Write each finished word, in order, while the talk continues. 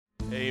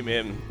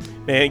Amen.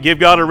 Man, give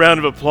God a round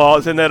of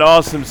applause. Isn't that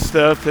awesome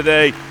stuff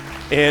today?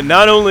 And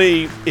not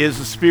only is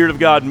the Spirit of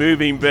God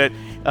moving, but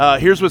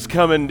here's what's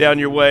coming down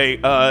your way.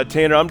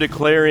 Tanner, I'm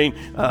declaring,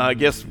 I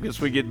guess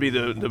we get to be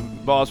the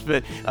boss,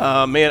 but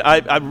man,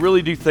 I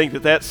really do think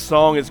that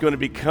song is going to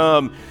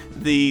become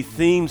the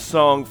theme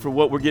song for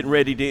what we're getting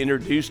ready to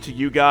introduce to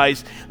you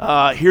guys.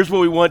 Here's what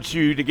we want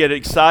you to get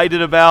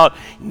excited about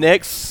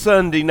next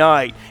Sunday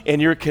night in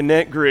your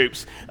Connect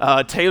groups.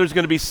 Taylor's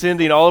going to be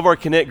sending all of our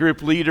Connect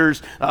group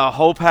leaders a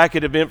whole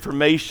packet of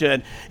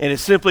information, and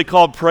it's simply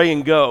called Pray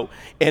and Go.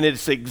 And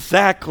it's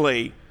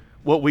exactly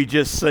what we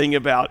just sang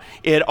about.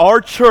 At our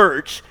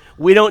church,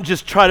 we don't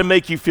just try to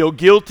make you feel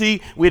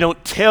guilty. We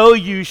don't tell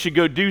you should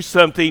go do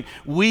something.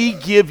 We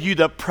give you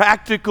the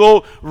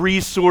practical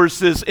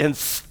resources and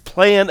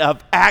plan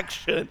of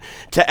action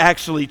to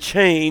actually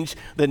change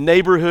the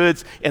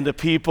neighborhoods and the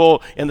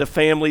people and the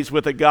families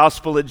with the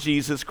gospel of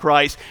Jesus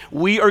Christ.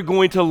 We are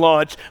going to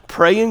launch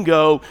Pray and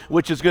Go,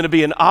 which is going to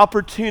be an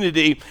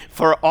opportunity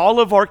for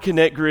all of our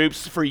Connect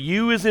groups, for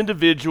you as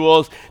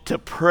individuals, to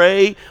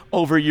pray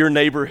over your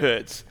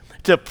neighborhoods,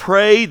 to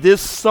pray this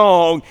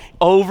song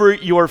over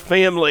your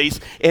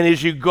families. And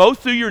as you go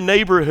through your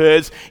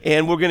neighborhoods,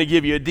 and we're going to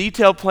give you a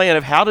detailed plan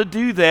of how to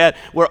do that,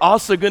 we're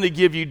also going to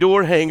give you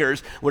door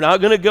hangers. We're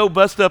not going to go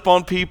bust up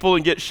on people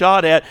and get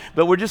shot at,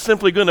 but we're just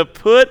simply going to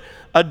put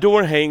a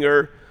door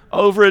hanger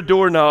over a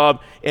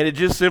doorknob, and it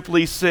just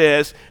simply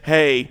says,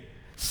 hey,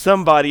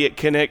 somebody at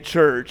Connect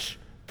Church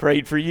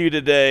prayed for you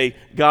today.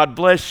 God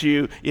bless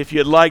you. If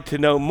you'd like to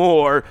know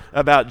more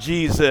about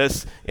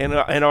Jesus and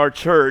our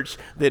church,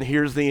 then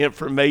here's the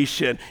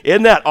information.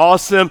 Isn't that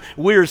awesome?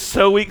 We're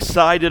so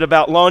excited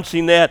about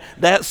launching that.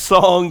 That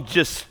song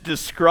just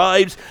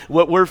describes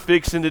what we're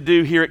fixing to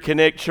do here at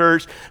Connect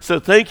Church. So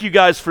thank you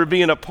guys for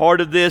being a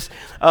part of this.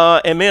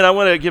 And man, I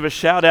want to give a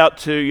shout out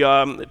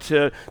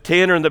to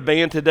Tanner and the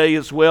band today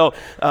as well.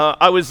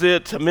 I was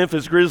at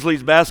Memphis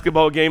Grizzlies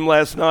basketball game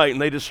last night,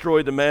 and they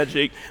destroyed the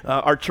Magic.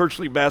 Our church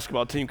league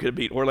basketball team could have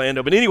beat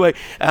Orlando. But anyway,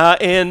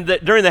 during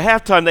the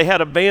halftime, they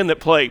had a band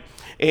that played.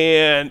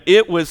 And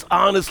it was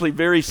honestly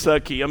very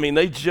sucky. I mean,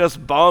 they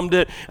just bombed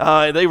it.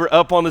 They were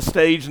up on the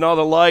stage and all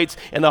the lights.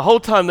 And the whole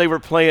time they were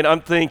playing,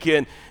 I'm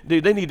thinking,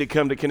 dude, they need to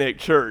come to Connect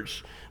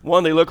Church.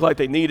 One, they look like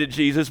they needed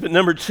Jesus. But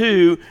number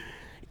two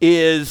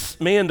is,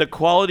 man, the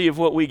quality of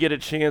what we get a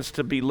chance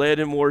to be led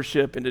in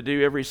worship and to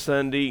do every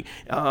Sunday.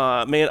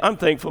 Man, I'm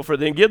thankful for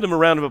them. Give them a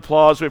round of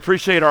applause. We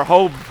appreciate our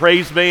whole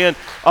praise band.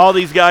 All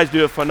these guys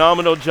do a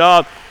phenomenal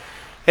job.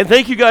 And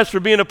thank you guys for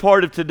being a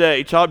part of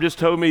today. Chop just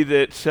told me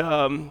that,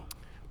 and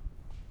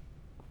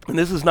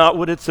this is not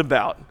what it's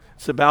about.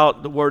 It's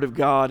about the Word of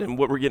God and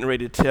what we're getting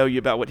ready to tell you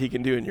about what He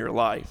can do in your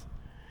life.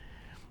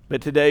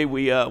 But today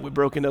we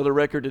broke another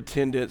record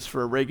attendance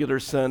for a regular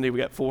Sunday. We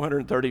got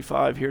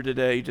 435 here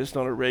today, just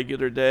on a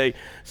regular day.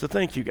 So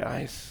thank you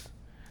guys.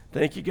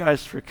 Thank you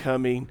guys for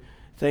coming.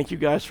 Thank you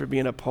guys for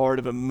being a part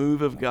of a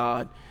move of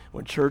God.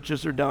 When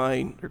churches are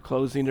dying, they're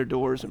closing their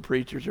doors, and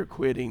preachers are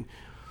quitting.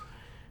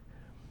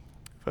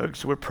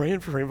 Folks, we're praying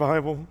for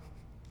revival.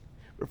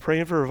 We're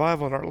praying for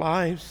revival in our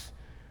lives,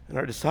 in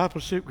our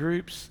discipleship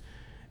groups,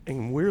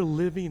 and we're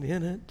living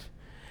in it.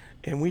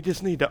 And we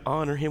just need to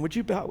honor Him. Would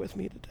you bow with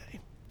me today?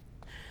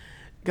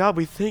 God,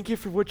 we thank You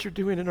for what You're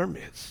doing in our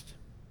midst.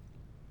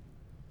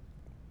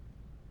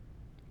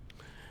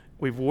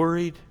 We've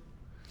worried,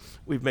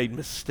 we've made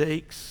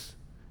mistakes,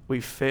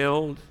 we've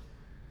failed,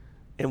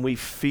 and we've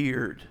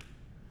feared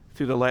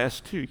through the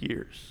last 2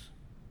 years.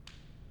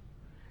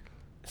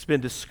 It's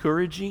been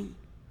discouraging,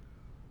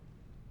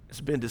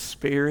 it's been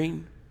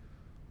despairing,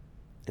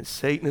 and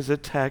Satan is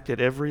attacked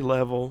at every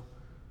level.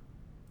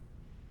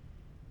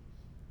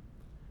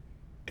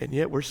 And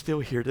yet we're still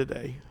here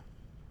today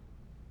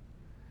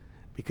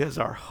because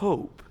our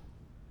hope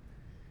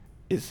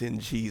is in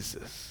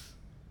Jesus.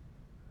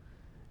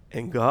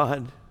 And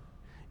God,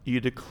 You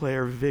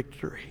declare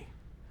victory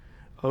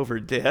over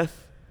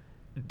death,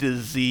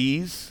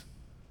 disease,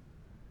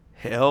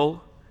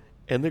 hell,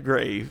 and the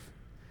grave.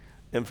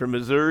 And from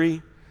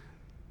Missouri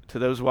to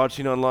those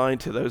watching online,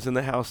 to those in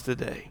the house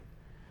today,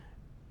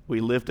 we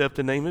lift up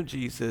the name of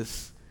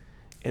Jesus,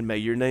 and may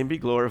Your name be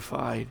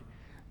glorified.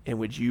 And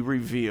would You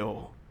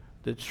reveal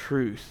the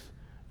truth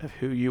of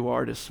who You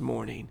are this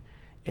morning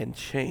and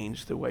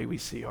change the way we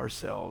see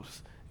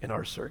ourselves and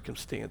our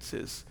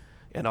circumstances.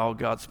 And all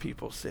God's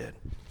people said.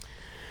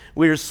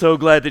 We are so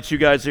glad that you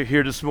guys are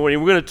here this morning.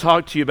 We're going to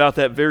talk to you about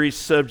that very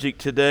subject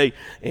today.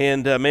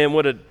 And man,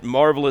 what a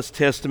marvelous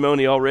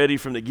testimony already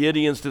from the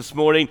Gideons this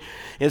morning.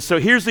 And so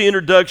here's the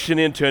introduction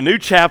into a new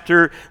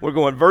chapter. We're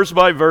going verse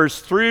by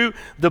verse through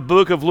the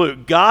book of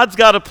Luke. God's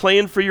got a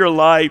plan for your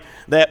life.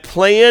 That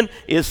plan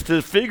is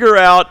to figure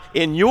out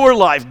in your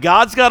life.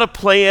 God's got a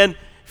plan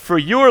for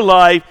your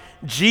life.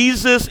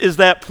 Jesus is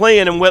that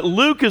plan. And what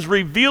Luke is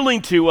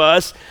revealing to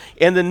us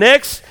in the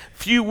next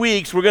few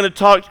weeks, we're going to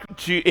talk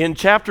to in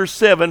chapter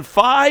 7,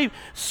 5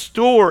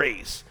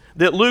 stories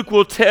that Luke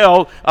will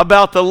tell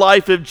about the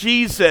life of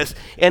Jesus.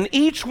 And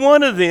each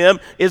one of them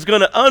is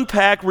going to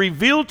unpack,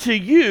 reveal to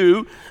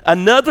you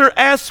another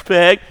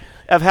aspect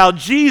of how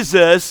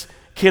Jesus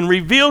can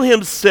reveal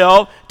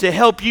himself to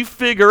help you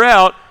figure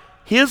out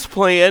his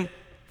plan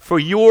for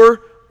your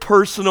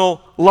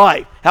personal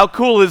life. How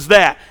cool is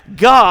that?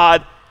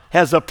 God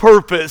has a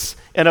purpose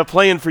and a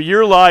plan for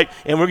your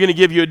life, and we're going to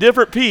give you a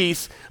different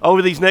piece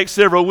over these next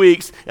several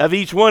weeks of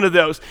each one of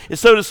those. And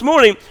so this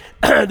morning,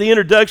 the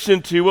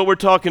introduction to what we're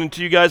talking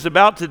to you guys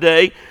about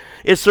today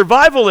is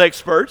survival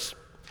experts.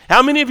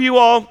 How many of you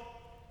all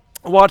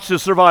watch the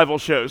survival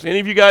shows? Any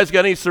of you guys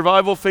got any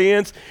survival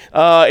fans?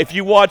 If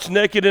you watch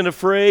Naked and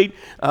Afraid,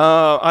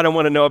 I don't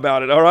want to know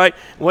about it, all right?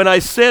 When I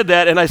said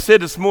that, and I said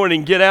this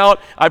morning, get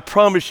out, I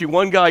promise you,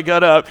 one guy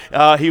got up,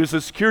 he was a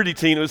security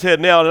team that was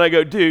heading out, and I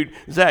go, dude,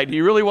 Zach, do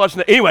you really watch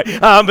that? Anyway,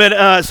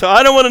 so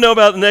I don't want to know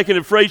about the Naked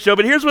and Afraid show,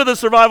 but here's what the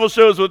survival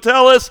shows will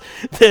tell us,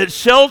 that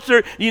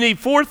shelter, you need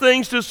 4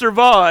 things to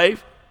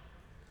survive.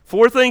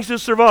 4 things to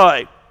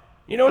survive.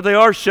 You know what they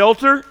are?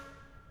 Shelter,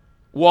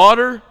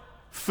 water,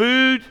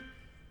 food,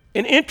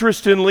 and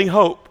interestingly,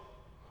 hope.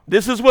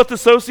 This is what the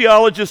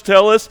sociologists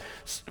tell us,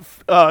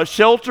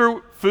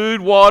 shelter, food,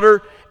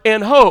 water,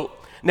 and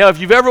hope. Now, if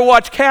you've ever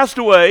watched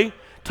Castaway,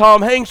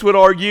 Tom Hanks would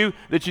argue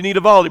that you need a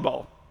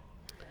volleyball.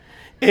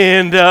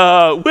 And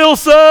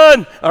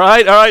Wilson, all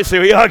right,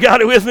 so y'all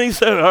got it with me?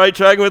 So, all right,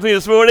 tracking with me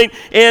this morning.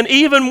 And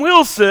even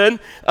Wilson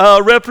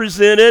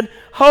represented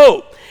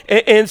hope.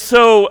 And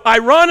so,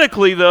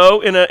 ironically,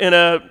 though, in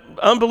a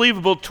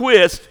unbelievable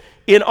twist,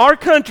 in our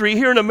country,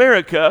 here in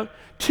America,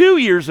 2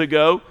 years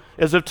ago,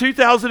 as of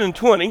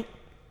 2020,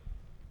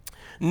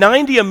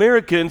 90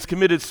 Americans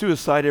committed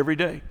suicide every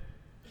day.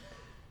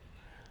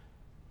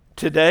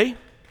 Today,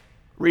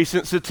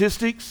 recent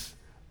statistics,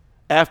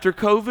 after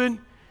COVID,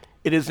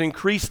 it has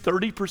increased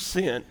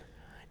 30%,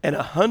 and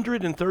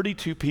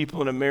 132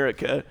 people in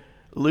America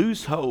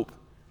lose hope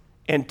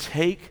and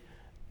take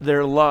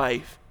their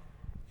life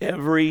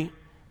every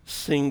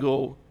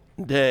single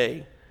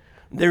day.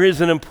 There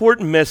is an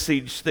important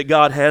message that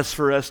God has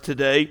for us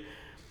today.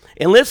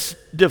 And let's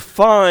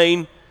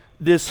define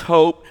this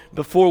hope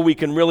before we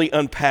can really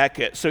unpack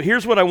it. So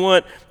here's what I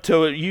want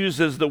to use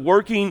as the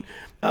working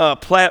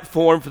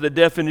platform for the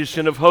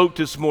definition of hope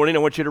this morning. I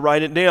want you to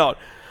write it down.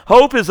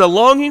 Hope is a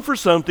longing for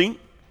something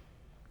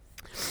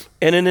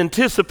and an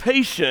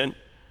anticipation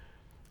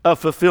of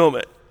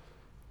fulfillment.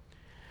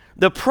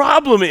 The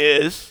problem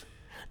is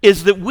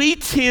that we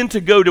tend to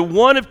go to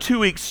one of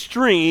 2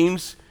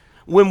 extremes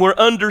when we're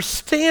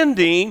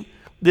understanding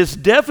this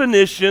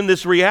definition,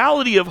 this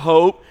reality of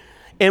hope,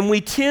 and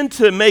we tend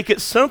to make it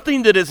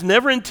something that it's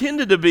never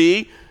intended to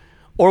be,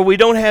 or we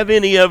don't have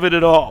any of it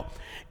at all.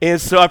 And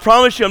so I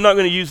promise you I'm not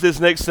going to use this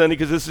next Sunday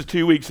because this is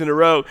 2 weeks in a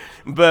row.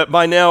 But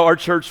by now our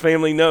church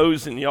family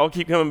knows, and y'all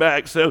keep coming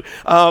back. So,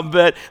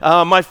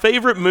 my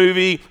favorite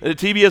movie, the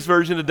TBS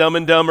version of Dumb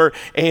and Dumber,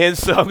 and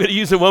so I'm going to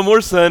use it one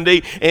more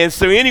Sunday. And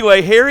so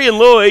anyway, Harry and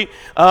Lloyd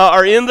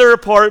are in their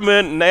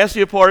apartment,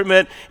 nasty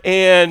apartment,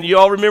 and you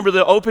all remember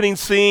the opening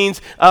scenes,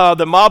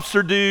 the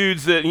mobster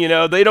dudes that,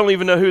 they don't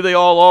even know who they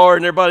all are,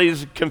 and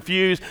everybody's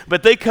confused.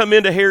 But they come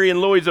into Harry and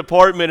Lloyd's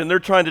apartment, and they're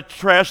trying to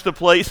trash the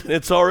place, and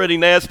it's already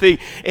nasty.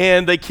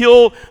 And they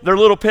kill their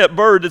little pet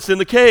bird that's in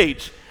the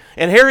cage.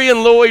 And Harry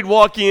and Lloyd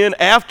walk in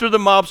after the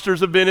mobsters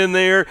have been in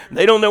there.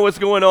 They don't know what's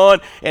going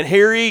on. And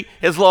Harry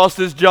has lost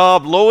his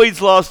job.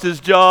 Lloyd's lost his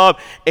job.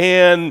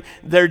 And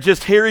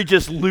Harry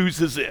just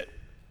loses it.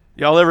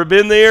 Y'all ever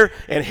been there?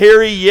 And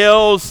Harry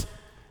yells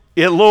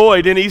at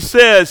Lloyd and he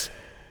says,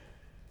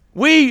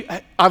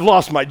 I've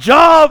lost my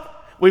job.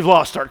 We've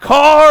lost our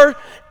car,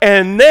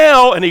 and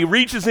now, and he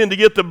reaches in to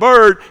get the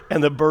bird,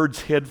 and the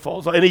bird's head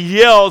falls off, and he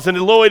yells, and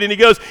Lloyd, and he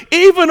goes,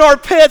 even our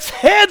pets'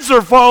 heads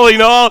are falling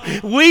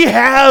off. We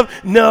have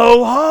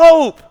no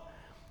hope.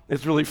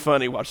 It's really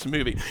funny. Watch the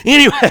movie.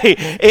 Anyway,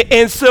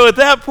 and so at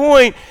that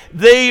point,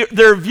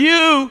 their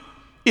view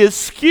is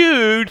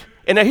skewed,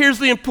 and now here's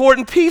the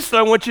important piece that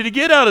I want you to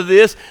get out of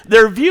this.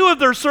 Their view of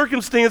their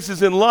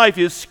circumstances in life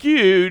is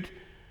skewed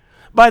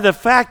by the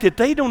fact that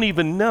they don't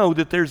even know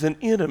that there's an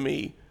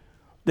enemy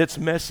that's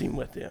messing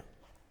with them.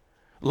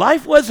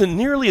 Life wasn't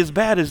nearly as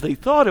bad as they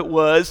thought it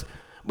was,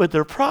 but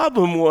their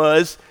problem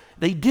was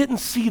they didn't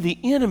see the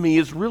enemy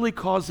as really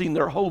causing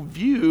their whole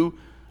view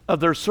of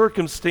their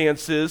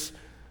circumstances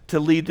to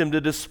lead them to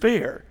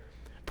despair.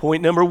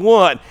 Point number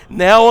 1,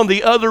 now on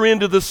the other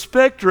end of the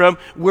spectrum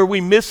where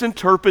we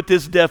misinterpret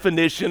this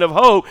definition of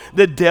hope,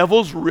 the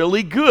devil's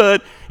really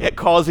good at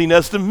causing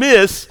us to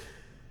miss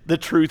the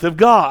truth of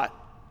God.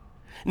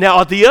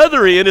 Now at the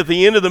other end, at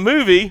the end of the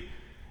movie,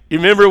 you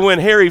remember when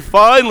Harry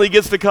finally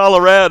gets to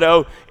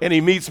Colorado and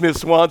he meets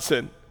Miss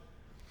Swanson.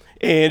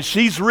 And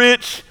she's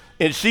rich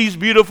and she's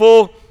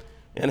beautiful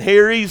and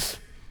Harry's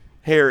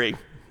Harry.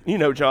 You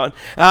know John.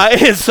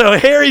 And so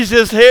Harry's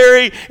just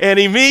Harry and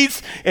he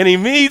meets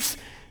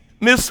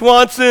Miss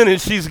Swanson and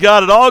she's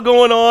got it all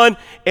going on.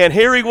 And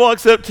Harry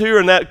walks up to her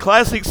in that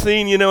classic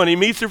scene, and he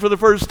meets her for the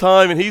first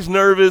time and he's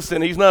nervous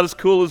and he's not as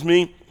cool as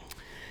me.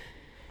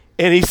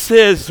 And he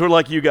says, sort of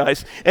like you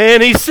guys,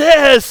 and he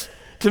says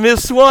to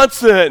Miss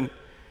Swanson,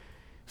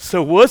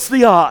 so what's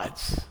the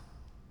odds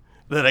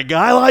that a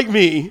guy like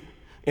me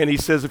And he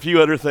says a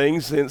few other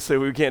things, and so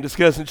we can't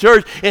discuss in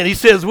church. And he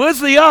says, what's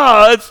the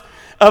odds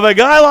of a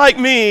guy like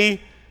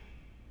me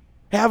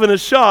having a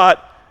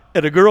shot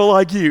at a girl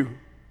like you?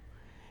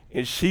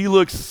 And she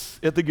looks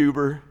at the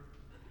goober,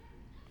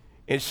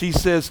 and she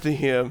says to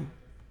him,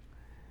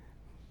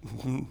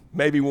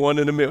 maybe 1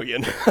 in a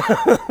million.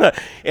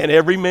 And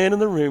every man in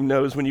the room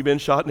knows when you've been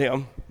shot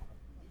down.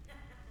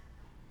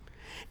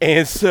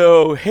 And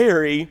so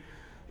Harry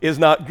is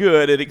not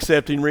good at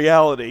accepting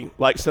reality,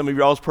 like some of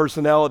y'all's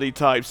personality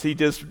types. He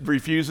just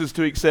refuses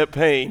to accept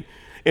pain.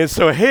 And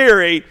so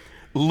Harry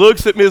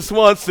looks at Miss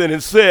Swanson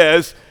and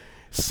says,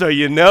 so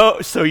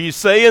you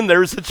saying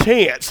there's a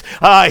chance.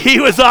 He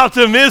was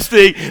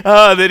optimistic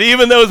that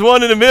even though it was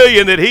 1 in a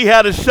million that he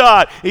had a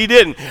shot, he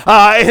didn't.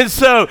 And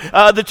so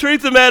the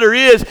truth of the matter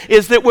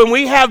is that when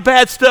we have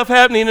bad stuff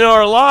happening in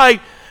our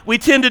life, we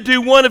tend to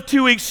do one of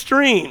two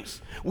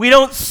extremes. We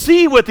don't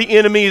see what the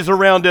enemy is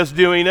around us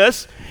doing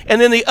us. And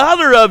then the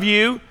other of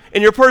you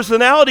and your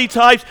personality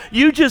types,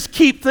 you just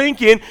keep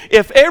thinking,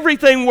 if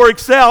everything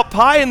works out,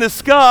 pie in the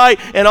sky,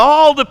 and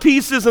all the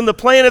pieces and the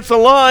planets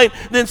align,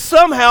 then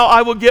somehow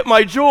I will get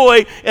my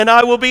joy and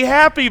I will be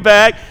happy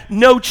back.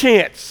 No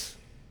chance.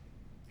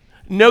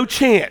 No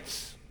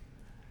chance.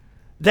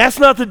 That's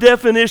not the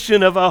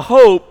definition of a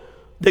hope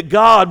that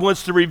God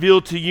wants to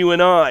reveal to you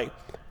and I.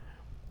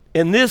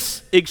 And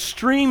this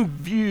extreme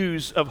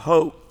views of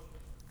hope,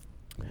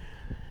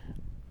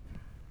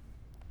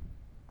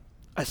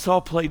 I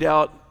saw played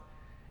out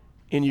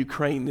in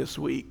Ukraine this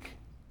week.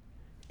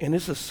 And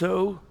this is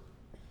so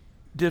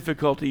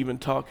difficult to even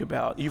talk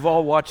about. You've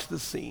all watched the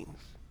scenes.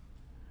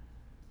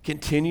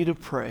 Continue to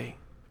pray.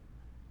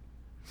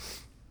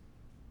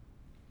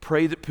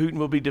 Pray that Putin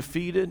will be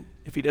defeated.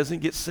 If he doesn't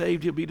get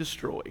saved, he'll be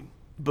destroyed.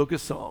 Book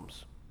of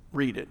Psalms.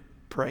 Read it.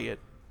 Pray it.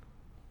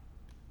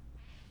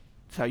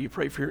 It's how you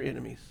pray for your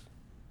enemies.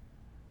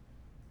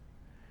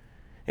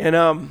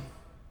 And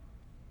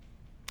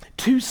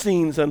two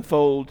scenes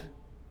unfold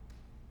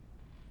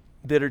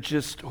that are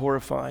just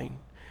horrifying.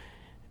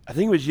 I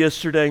think it was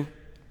yesterday,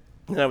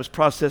 and I was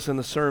processing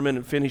the sermon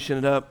and finishing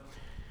it up,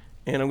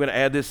 and I'm going to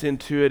add this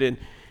into it.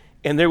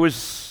 And there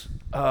was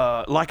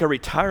like a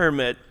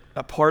retirement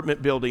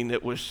apartment building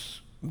that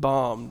was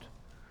bombed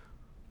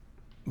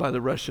by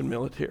the Russian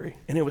military,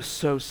 and it was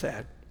so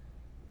sad.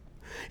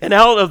 And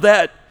out of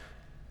that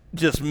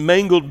just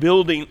mangled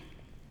building,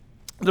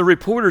 the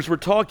reporters were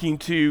talking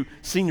to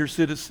senior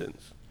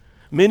citizens,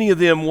 many of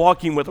them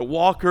walking with a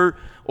walker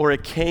or a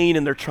cane,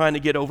 and they're trying to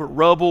get over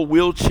rubble,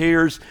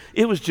 wheelchairs.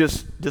 It was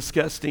just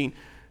disgusting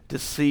to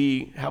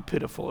see how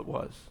pitiful it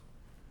was.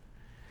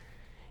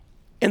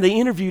 And they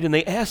interviewed and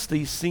they asked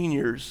these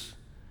seniors,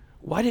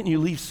 why didn't you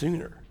leave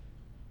sooner?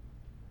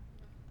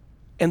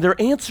 And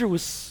their answer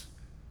was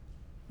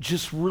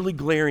just really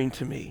glaring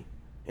to me,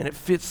 and it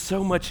fits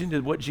so much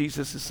into what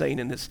Jesus is saying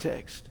in this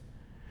text.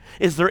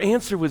 Their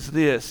answer was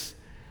this: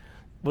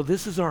 well,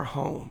 this is our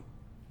home.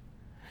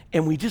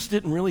 And we just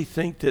didn't really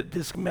think that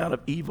this amount of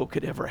evil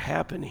could ever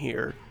happen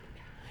here.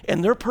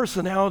 And their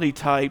personality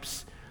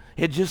types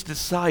had just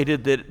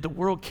decided that the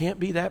world can't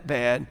be that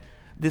bad.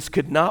 This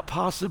could not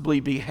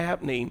possibly be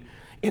happening.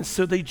 And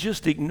so they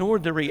just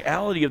ignored the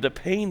reality of the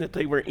pain that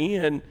they were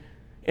in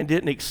and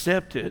didn't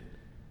accept it.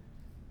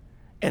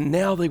 And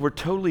now they were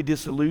totally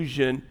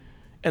disillusioned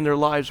and their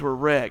lives were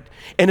wrecked.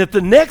 And at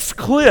the next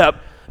clip,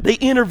 they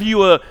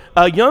interview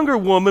a younger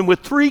woman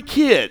with 3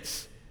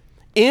 kids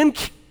in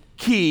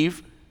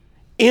Kyiv,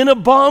 in a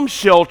bomb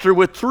shelter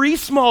with 3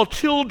 small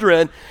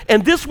children,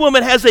 and this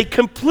woman has a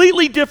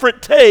completely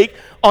different take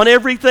on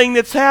everything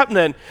that's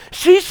happening.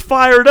 She's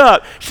fired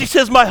up. She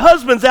says, my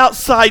husband's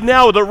outside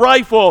now with a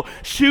rifle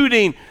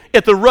shooting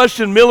at the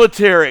Russian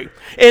military.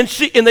 And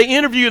they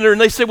interviewed her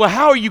and they said, well,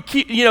 how are you,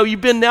 you've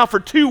been now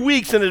for 2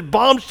 weeks in a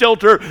bomb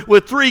shelter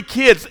with 3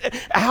 kids.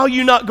 How are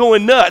you not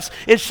going nuts?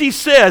 And she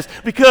says,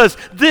 because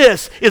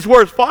this is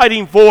worth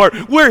fighting for.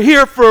 We're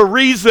here for a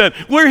reason.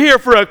 We're here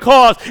for a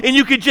cause. And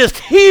you could just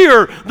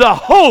hear the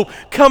hope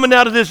coming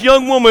out of this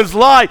young woman's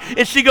life.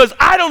 And she goes,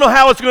 I don't know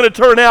how it's going to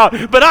turn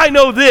out, but I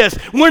know this: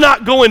 we're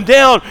not going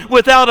down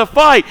without a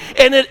fight.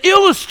 And it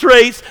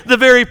illustrates the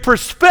very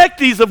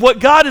perspectives of what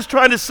God is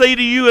trying to say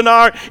to you in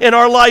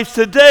our lives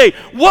today.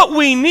 What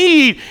we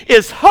need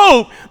is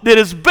hope that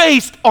is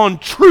based on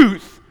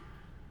truth.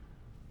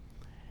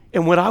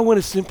 And what I want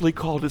to simply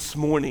call this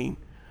morning,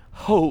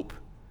 hope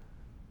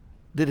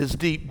that is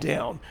deep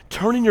down.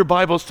 Turn in your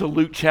Bibles to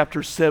Luke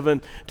chapter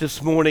 7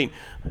 this morning.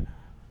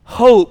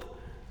 Hope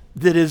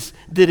that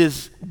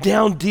is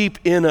down deep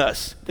in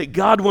us, that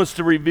God wants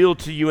to reveal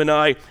to you and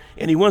I,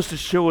 and he wants to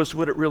show us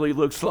what it really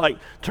looks like.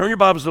 Turn your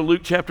Bibles to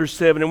Luke chapter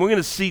 7, and we're going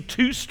to see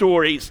 2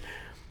 stories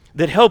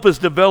that help us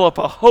develop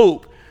a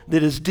hope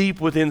that is deep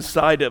within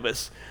inside of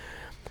us.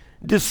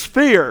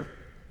 Despair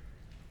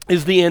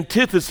is the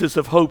antithesis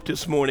of hope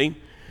this morning.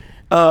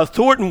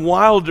 Thornton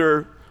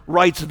Wilder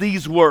writes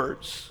these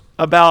words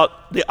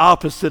about the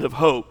opposite of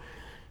hope.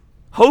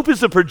 Hope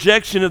is a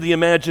projection of the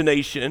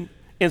imagination,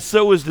 and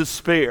so is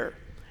despair.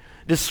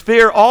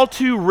 Despair all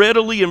too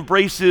readily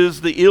embraces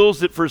the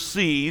ills it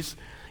foresees.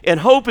 And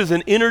hope is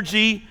an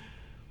energy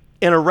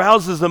and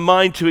arouses the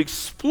mind to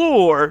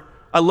explore,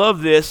 I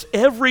love this,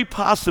 every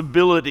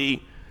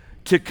possibility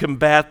to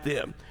combat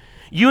them.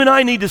 You and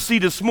I need to see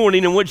this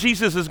morning, and what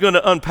Jesus is going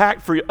to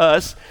unpack for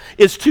us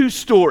is two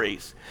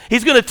stories.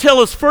 He's going to tell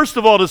us, first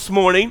of all, this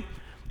morning,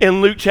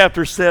 in Luke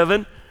chapter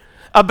 7,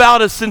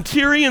 about a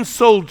centurion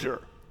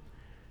soldier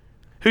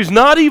who's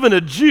not even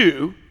a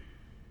Jew,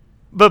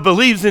 but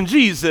believes in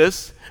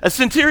Jesus, a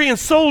centurion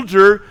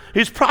soldier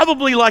who's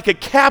probably like a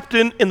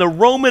captain in the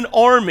Roman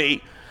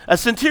army. A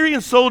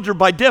centurion soldier,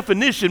 by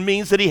definition,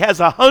 means that he has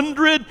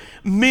 100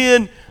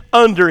 men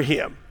under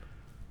him.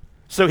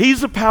 So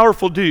he's a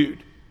powerful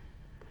dude.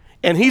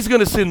 And he's going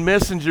to send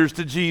messengers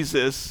to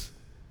Jesus,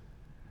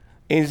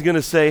 and he's going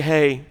to say,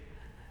 hey,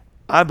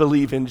 I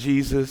believe in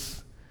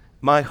Jesus.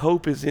 My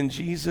hope is in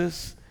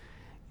Jesus.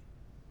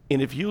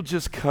 And if you'll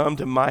just come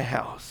to my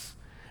house,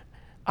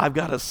 I've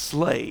got a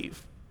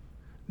slave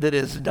that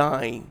is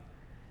dying,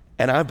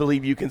 and I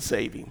believe you can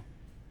save him.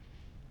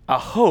 A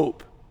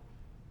hope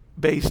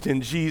based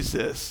in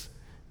Jesus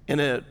in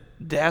a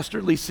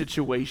dastardly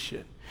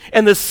situation.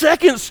 And the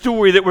second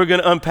story that we're going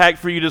to unpack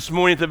for you this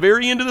morning, at the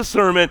very end of the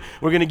sermon,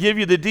 we're going to give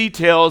you the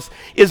details,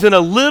 is in a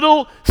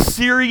little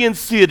Syrian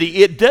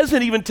city. It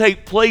doesn't even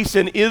take place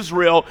in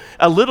Israel,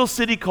 a little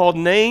city called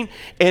Nain,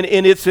 and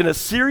it's in a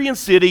Syrian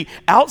city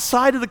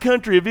outside of the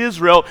country of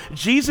Israel.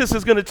 Jesus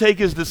is going to take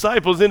his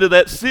disciples into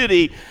that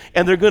city,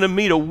 and they're going to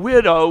meet a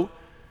widow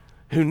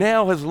who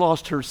now has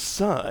lost her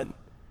son.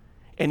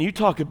 And you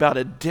talk about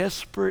a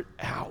desperate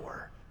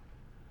hour.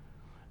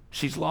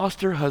 She's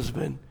lost her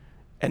husband,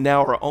 and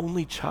now her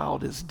only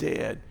child is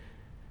dead,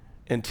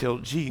 until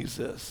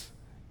Jesus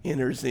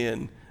enters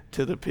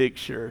into the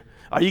picture.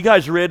 Are you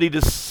guys ready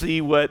to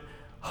see what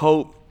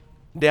hope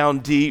down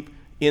deep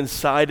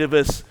inside of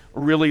us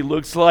really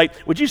looks like?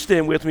 Would you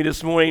stand with me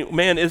this morning?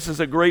 Man, this is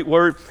a great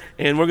word,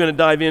 and we're going to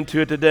dive into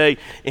it today.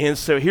 And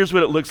so here's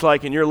what it looks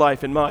like in your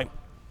life and mine.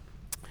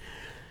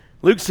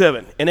 Luke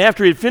 7, and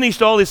after he had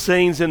finished all his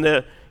sayings in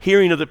the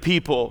hearing of the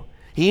people,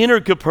 he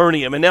entered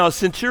Capernaum. And now a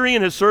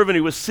centurion, his servant,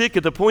 who was sick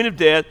at the point of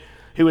death,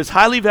 who was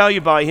highly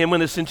valued by him.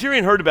 When the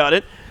centurion heard about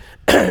it,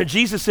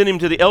 Jesus sent him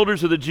to the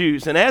elders of the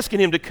Jews and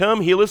asking him to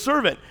come heal his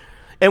servant.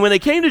 And when they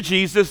came to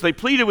Jesus, they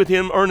pleaded with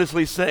him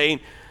earnestly, saying,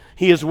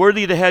 he is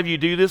worthy to have you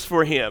do this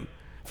for him,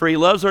 for he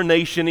loves our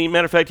nation.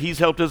 Matter of fact, he's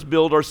helped us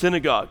build our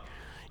synagogue.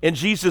 And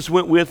Jesus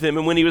went with him.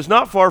 And when he was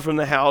not far from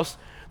the house,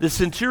 the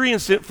centurion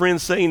sent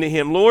friends, saying to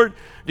him, Lord,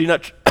 do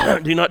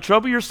not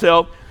trouble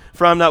yourself,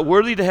 for I am not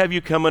worthy to have you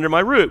come under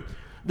my roof.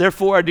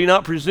 Therefore, I do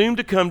not presume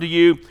to come to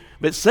you,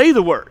 but say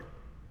the word.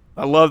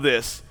 I love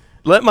this.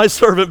 Let my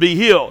servant be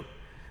healed.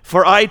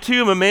 For I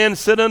too am a man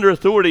set under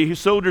authority, whose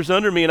soldiers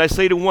under me, and I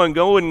say to one,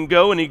 go,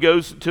 and he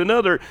goes to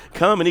another,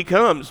 come, and he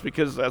comes,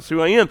 because that's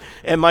who I am.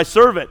 And my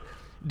servant,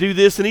 do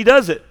this, and he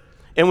does it.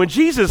 And when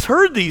Jesus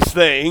heard these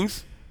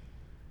things,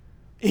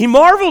 he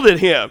marveled at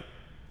him.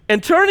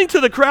 And turning to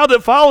the crowd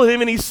that followed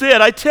him, and he said,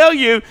 I tell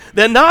you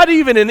that not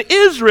even in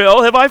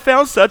Israel have I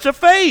found such a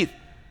faith.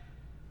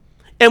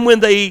 And when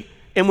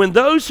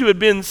those who had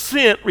been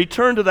sent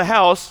returned to the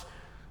house,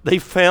 they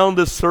found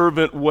the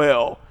servant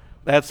well.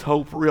 That's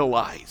hope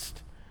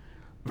realized.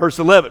 Verse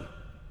 11.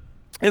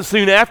 And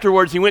soon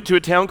afterwards he went to a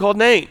town called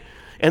Nain,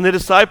 and the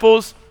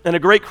disciples and a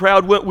great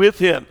crowd went with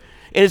him.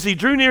 And as he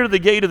drew near to the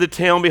gate of the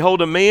town,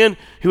 behold, a man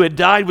who had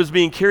died was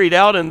being carried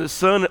out, and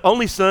the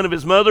only son of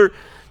his mother,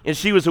 and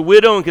she was a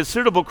widow, and a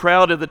considerable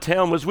crowd of the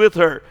town was with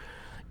her.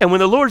 And when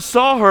the Lord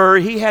saw her,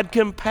 he had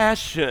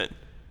compassion,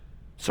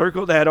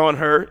 circled that on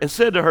her, and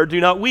said to her,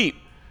 do not weep.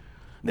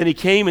 Then he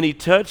came and he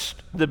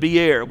touched the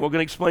bier. We're going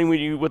to explain to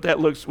you what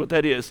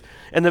that is.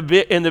 And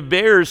the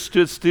bearers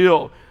stood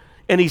still.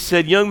 And he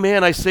said, young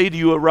man, I say to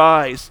you,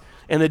 arise.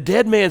 And the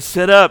dead man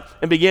sat up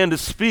and began to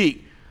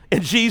speak.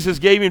 And Jesus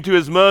gave him to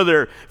his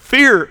mother.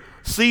 Fear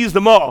seized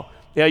them all.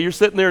 Yeah, you're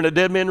sitting there and a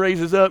dead man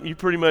raises up. You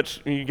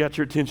got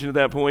your attention at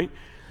that point.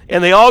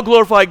 And they all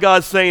glorified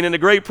God, saying, and the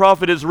great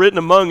prophet is risen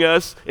among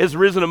us,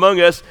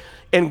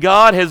 and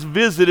God has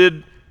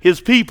visited his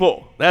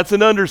people. That's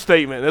an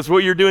understatement. That's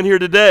what you're doing here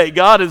today.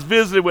 God has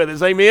visited with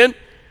us. Amen?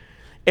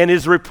 And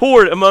his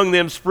report among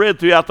them spread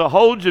throughout the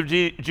whole of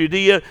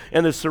Judea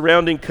and the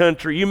surrounding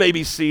country. You may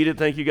be seated.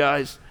 Thank you,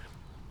 guys.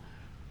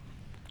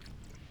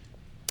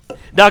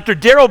 Dr.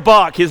 Darrell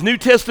Bock, his New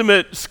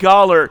Testament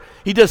scholar,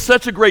 he does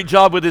such a great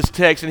job with this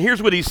text. And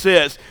here's what he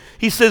says.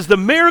 He says, the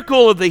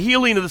miracle of the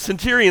healing of the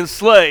centurion's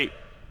slave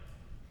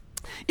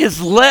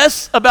is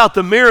less about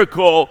the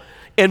miracle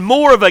and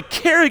more of a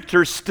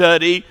character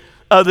study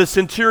of the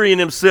centurion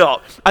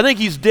himself. I think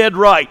he's dead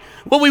right.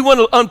 What we want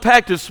to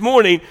unpack this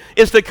morning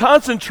is to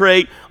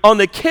concentrate on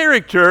the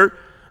character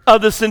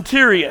of the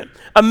centurion,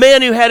 a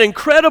man who had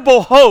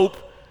incredible hope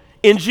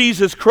in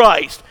Jesus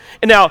Christ.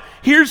 And now,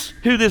 here's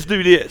who this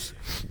dude is.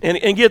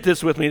 And get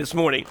this with me this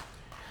morning.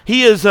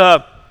 He is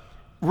a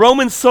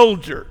Roman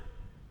soldier.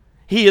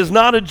 He is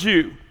not a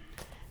Jew.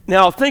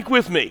 Now, think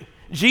with me.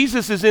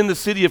 Jesus is in the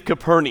city of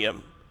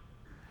Capernaum.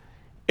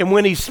 And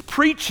when he's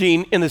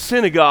preaching in the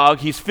synagogue,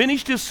 he's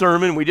finished his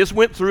sermon. We just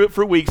went through it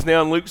for weeks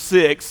now in Luke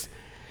 6.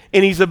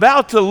 and he's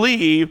about to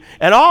leave,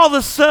 and all of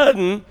a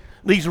sudden,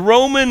 these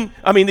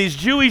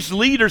Jewish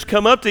leaders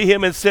come up to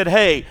him and said,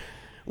 hey,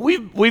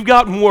 we've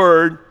gotten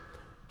word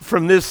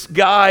from this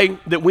guy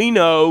that we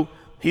know.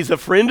 He's a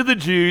friend of the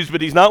Jews,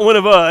 but he's not one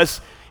of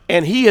us,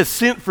 and he has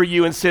sent for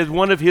you and said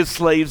one of his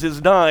slaves is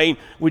dying.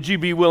 Would you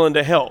be willing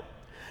to help?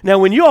 Now,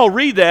 when you all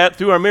read that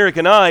through our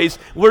American eyes,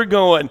 we're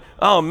going,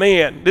 oh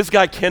man, this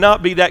guy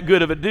cannot be that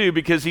good of a dude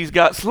because he's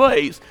got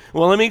slaves.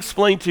 Well, let me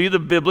explain to you the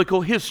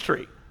biblical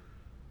history.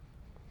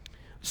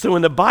 So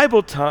in the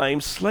Bible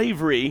times,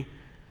 slavery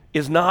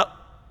is not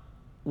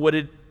what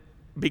it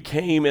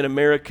became in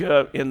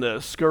America in the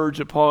scourge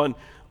upon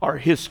our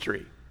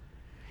history.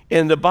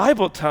 In the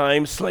Bible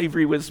times,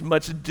 slavery was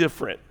much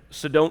different.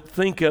 So don't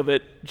think of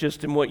it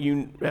just in what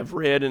you have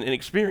read and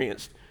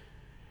experienced.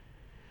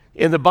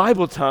 In the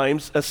Bible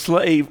times, a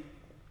slave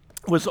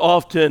was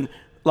often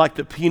like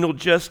the penal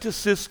justice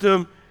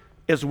system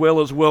as well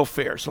as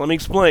welfare. So let me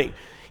explain.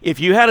 If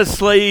you had a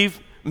slave,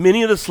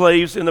 many of the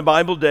slaves in the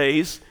Bible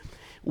days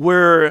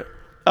were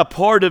a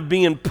part of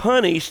being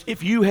punished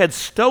if you had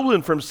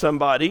stolen from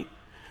somebody.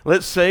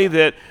 Let's say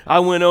that I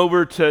went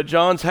over to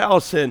John's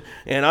house and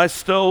I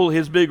stole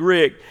his big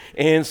rig,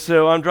 and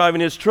so I'm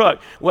driving his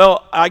truck.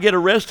 Well, I get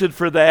arrested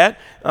for that.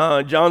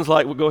 John's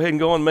like, well, go ahead and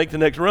go on and make the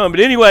next run. But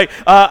anyway,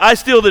 I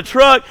steal the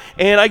truck,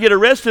 and I get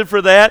arrested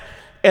for that,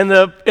 and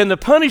the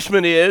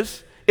punishment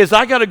is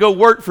I got to go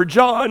work for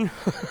John.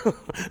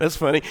 That's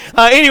funny.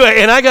 Anyway,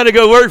 and I got to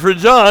go work for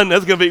John.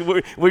 That's going to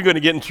be, we're going to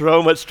get in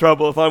so much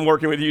trouble if I'm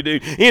working with you,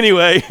 dude.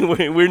 Anyway,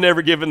 we're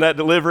never giving that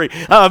delivery.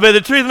 But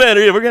the truth of the matter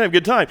is, we're going to have a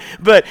good time.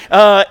 But,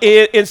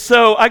 and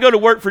so I go to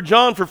work for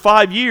John for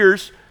 5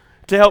 years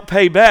to help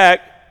pay back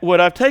what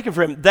I've taken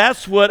from him.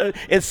 That's what,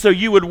 and so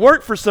you would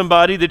work for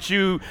somebody that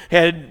you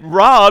had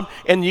robbed,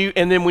 and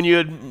then when you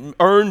had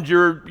earned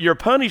your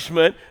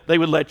punishment, they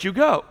would let you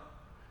go.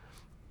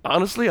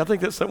 Honestly, I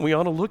think that's something we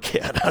ought to look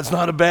at. That's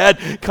not a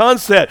bad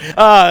concept.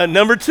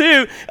 Number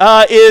two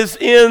is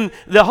in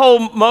the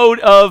whole mode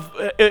of,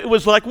 it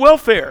was like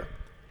welfare.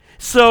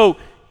 So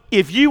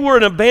if you were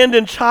an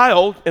abandoned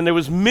child, and there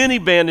was many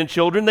abandoned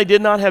children, they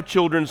did not have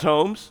children's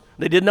homes.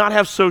 They did not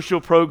have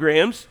social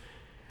programs.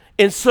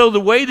 And so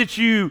the way that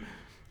you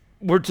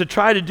were to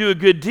try to do a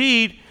good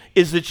deed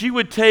is that you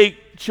would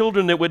take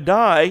children that would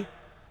die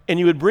and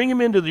you would bring them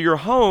into your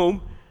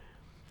home,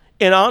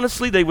 and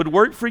honestly, they would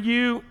work for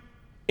you,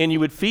 and you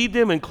would feed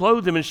them and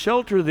clothe them and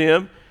shelter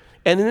them,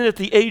 and then at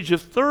the age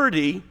of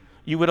 30,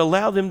 you would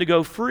allow them to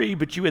go free,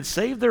 but you would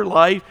save their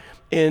life,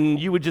 and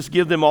you would just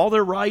give them all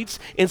their rights.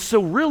 And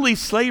so really,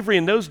 slavery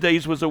in those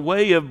days was a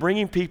way of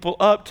bringing people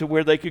up to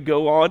where they could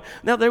go on.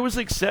 Now, there was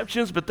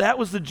exceptions, but that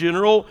was the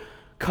general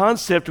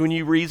concept when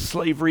you read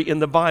slavery in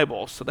the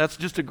Bible. So that's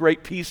just a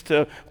great piece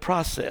to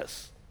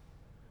process.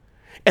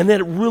 And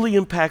then it really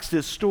impacts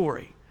this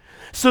story.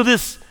 So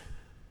this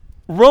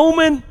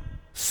Roman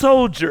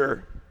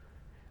soldier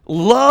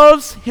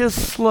loves his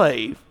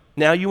slave.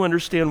 Now you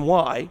understand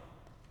why.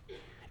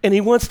 And he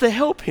wants to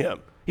help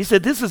him. He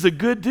said, this is a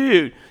good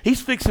dude.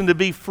 He's fixing to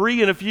be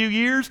free in a few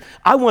years.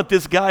 I want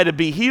this guy to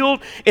be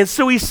healed. And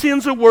so he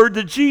sends a word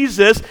to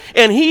Jesus,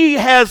 and he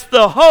has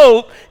the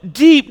hope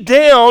deep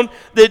down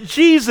that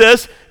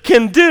Jesus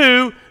can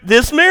do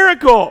this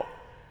miracle.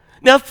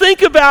 Now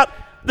think about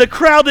the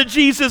crowd that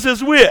Jesus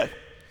is with.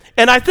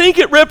 And I think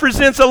it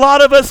represents a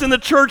lot of us in the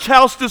church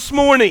house this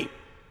morning,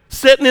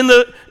 sitting in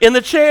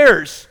the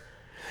chairs.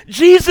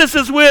 Jesus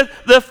is with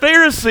the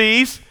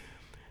Pharisees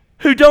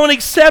who don't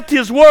accept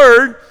his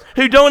word,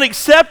 who don't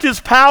accept his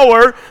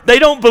power. They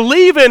don't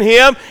believe in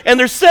him, and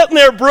they're sitting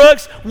there,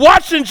 Brooks,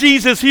 watching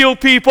Jesus heal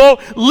people,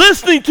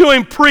 listening to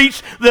him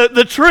preach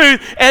the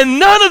truth, and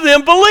none of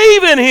them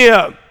believe in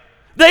him.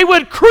 They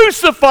would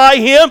crucify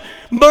him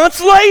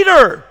months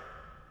later.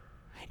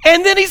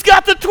 And then he's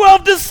got the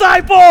 12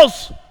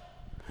 disciples.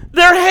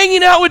 They're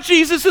hanging out with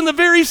Jesus in the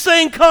very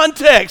same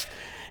context.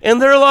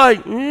 And they're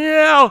like,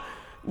 yeah,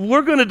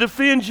 we're going to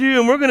defend you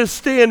and we're going to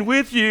stand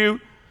with you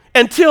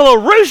until a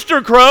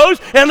rooster crows,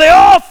 and they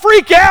all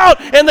freak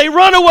out and they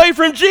run away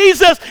from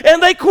Jesus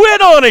and they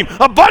quit on him.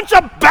 A bunch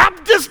of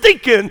Baptist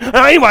deacons.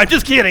 Anyway,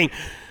 just kidding.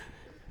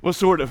 Well,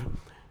 sort of.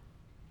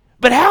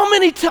 But how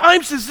many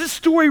times does this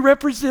story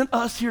represent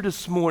us here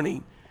this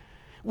morning?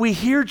 We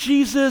hear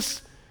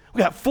Jesus. We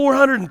got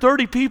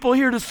 430 people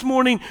here this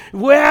morning.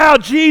 Wow,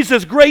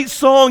 Jesus, great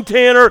song,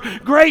 Tanner.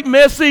 Great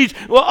message.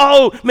 Well,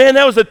 oh, man,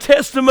 that was a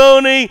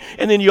testimony.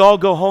 And then you all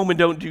go home and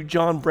don't do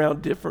John Brown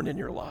different in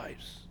your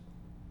lives.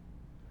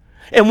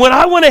 And what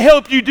I want to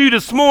help you do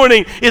this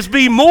morning is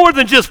be more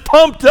than just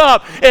pumped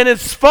up and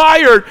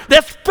inspired.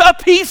 That's a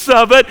piece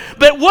of it.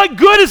 But what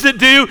good does it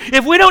do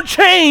if we don't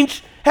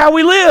change how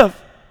we live?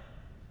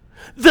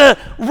 The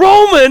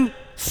Roman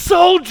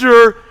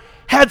soldier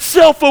had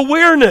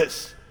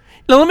self-awareness.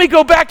 Now let me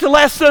go back to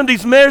last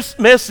Sunday's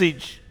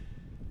message.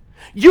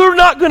 You're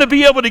not going to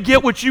be able to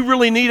get what you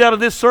really need out of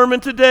this sermon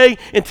today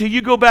until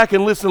you go back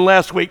and listen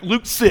last week,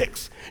 Luke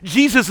 6.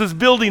 Jesus is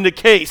building the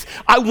case.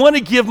 I want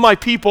to give my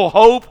people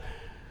hope,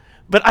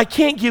 but I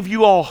can't give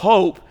you all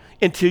hope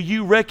until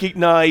you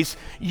recognize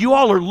you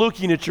all are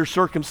looking at your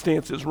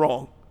circumstances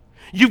wrong.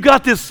 You've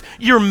got this,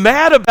 you're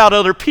mad about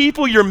other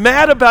people, you're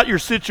mad about your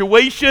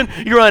situation,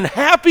 you're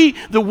unhappy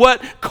with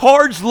what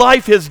cards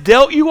life has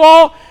dealt you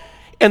all.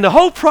 And the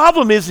whole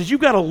problem is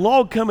you've got a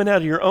log coming out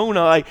of your own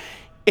eye,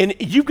 and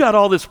you've got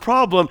all this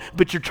problem,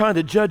 but you're trying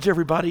to judge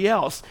everybody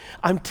else.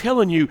 I'm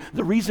telling you,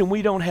 the reason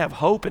we don't have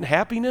hope and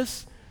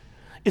happiness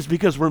is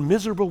because we're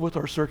miserable with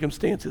our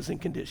circumstances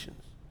and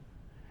conditions.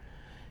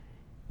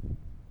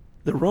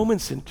 The Roman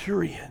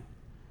centurion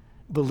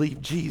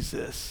believed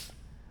Jesus,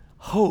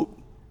 hope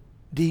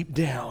deep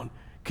down,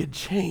 could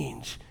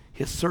change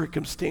his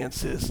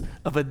circumstances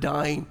of a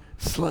dying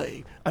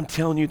slave. I'm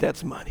telling you,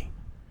 that's money.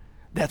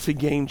 That's a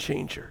game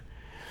changer.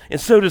 And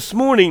so this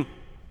morning,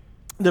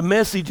 the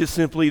message is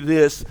simply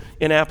this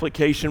in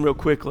application real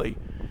quickly.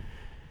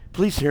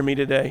 Please hear me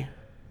today.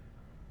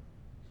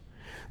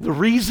 The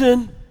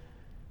reason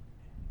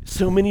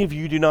so many of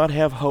you do not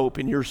have hope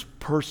in your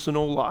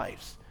personal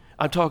lives,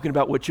 I'm talking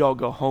about what y'all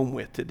go home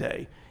with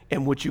today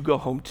and what you go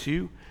home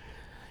to,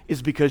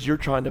 is because you're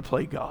trying to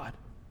play God.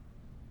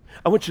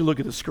 I want you to look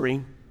at the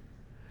screen.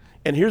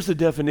 And here's the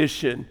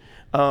definition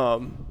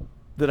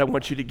that I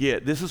want you to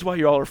get. This is why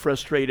you all are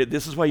frustrated.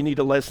 This is why you need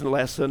a lesson in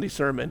last Sunday's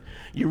sermon.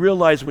 You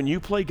realize when you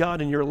play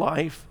God in your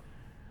life,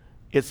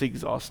 it's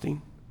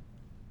exhausting.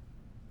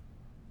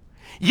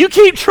 You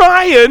keep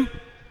trying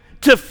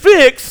to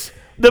fix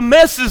the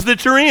messes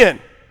that you're in.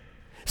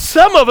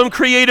 Some of them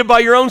created by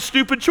your own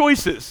stupid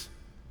choices.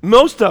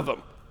 Most of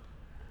them.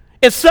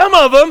 And some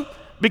of them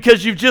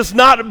because you've just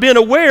not been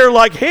aware,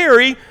 like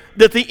Harry,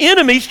 that the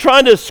enemy's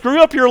trying to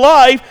screw up your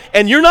life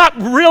and you're not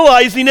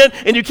realizing it,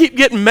 and you keep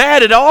getting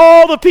mad at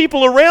all the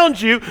people around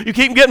you. You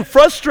keep getting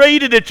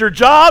frustrated at your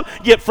job,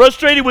 you get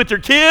frustrated with your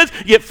kids,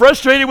 you get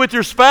frustrated with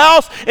your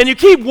spouse, and you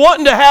keep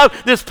wanting to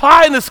have this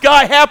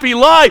pie-in-the-sky happy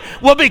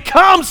life. Well,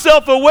 become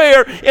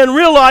self-aware and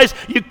realize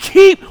you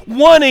keep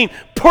wanting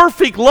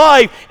perfect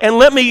life. And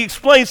let me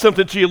explain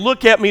something to you.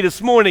 Look at me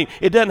this morning.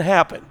 It doesn't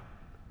happen.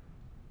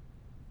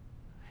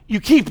 You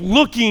keep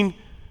looking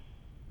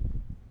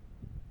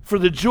for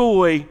the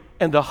joy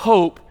and the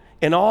hope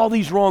in all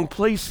these wrong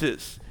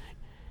places.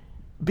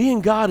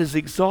 Being God is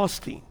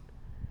exhausting.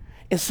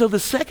 And so the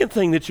second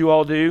thing that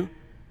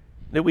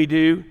we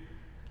do,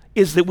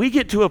 is that we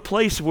get to a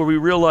place where we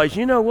realize,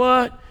 you know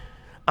what?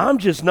 I'm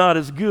just not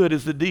as good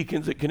as the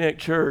deacons at Connect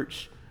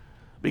Church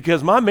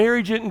because my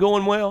marriage isn't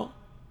going well.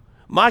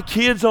 My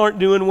kids aren't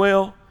doing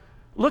well.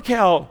 Look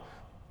how,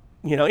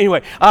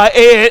 anyway,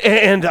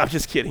 and I'm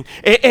just kidding.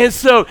 And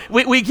so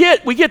we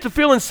get to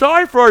feeling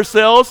sorry for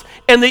ourselves,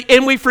 and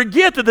we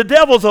forget that the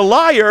devil's a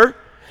liar,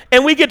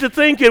 and we get to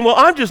thinking, well,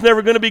 I'm just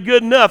never going to be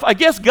good enough. I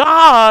guess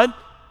God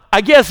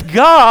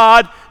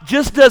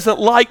just doesn't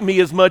like me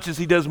as much as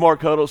he does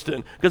Mark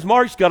Huddleston, because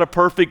Mark's got a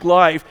perfect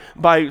life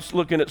by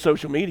looking at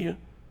social media.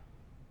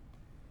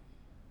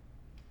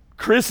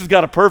 Chris has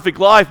got a perfect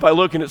life by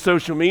looking at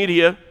social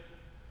media.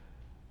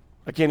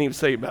 I can't even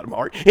say about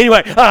Mark.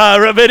 Anyway,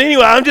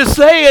 I'm just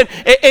saying.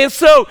 And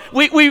so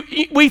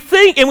we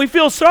think and we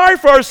feel sorry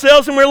for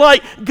ourselves, and we're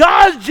like,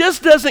 God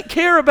just doesn't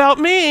care about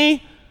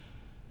me.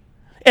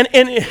 And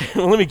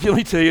let me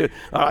tell you,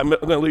 I'm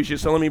going to lose you,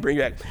 so let me bring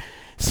you back.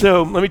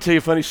 So let me tell you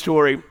a funny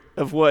story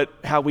of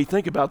how we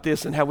think about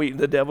this and how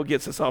the devil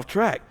gets us off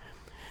track.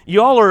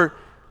 You all are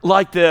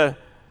like the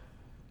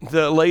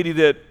lady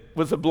that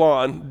was a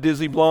blonde,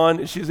 dizzy blonde,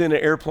 and she's in an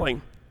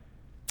airplane.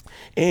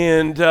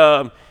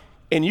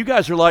 And you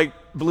guys are like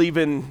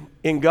believing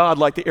in God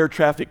like the air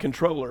traffic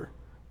controller.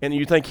 And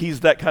you think he's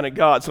that kind of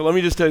God. So let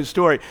me just tell you a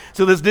story.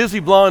 So this dizzy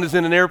blonde is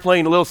in an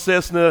airplane, a little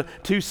Cessna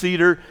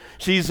two-seater.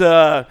 She's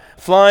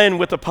flying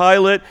with the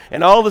pilot,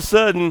 and all of a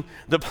sudden,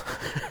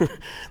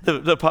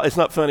 it's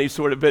not funny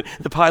sort of, but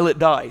the pilot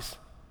dies.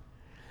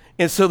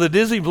 And so the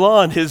dizzy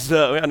blonde is,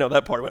 I know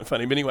that part wasn't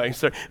funny, but anyway,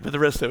 but the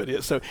rest of it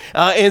is. So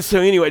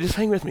anyway, just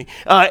hang with me.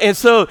 And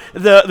so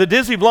the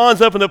dizzy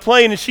blonde's up in the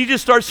plane, and she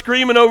just starts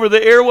screaming over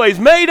the airways,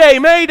 Mayday,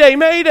 Mayday,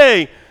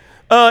 Mayday.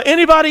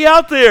 Anybody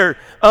out there?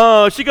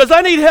 She goes,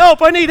 I need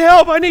help, I need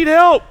help, I need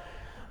help.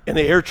 And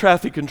the air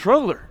traffic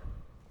controller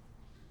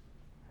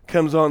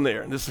comes on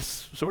there. And this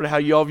is sort of how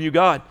you all view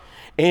God.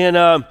 And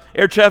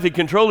air traffic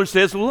controller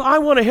says, well, I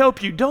want to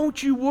help you.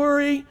 Don't you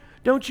worry.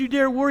 Don't you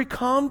dare worry.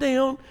 Calm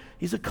down.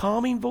 He's a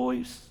calming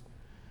voice.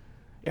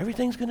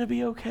 Everything's going to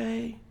be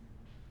okay.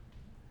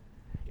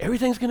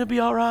 Everything's going to be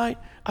all right.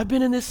 I've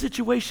been in this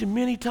situation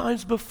many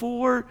times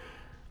before.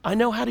 I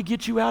know how to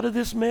get you out of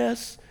this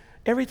mess.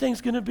 Everything's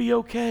going to be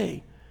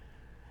okay.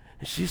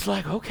 And she's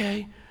like,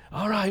 okay,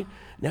 all right.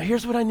 Now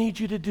here's what I need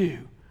you to do.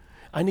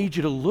 I need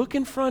you to look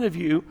in front of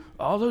you,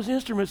 all those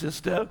instruments and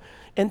stuff,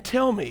 and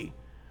tell me,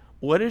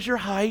 what is your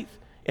height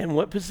and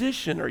what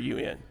position are you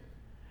in?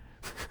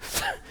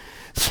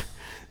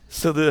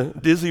 So the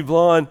dizzy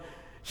blonde,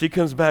 she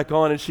comes back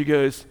on and she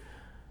goes,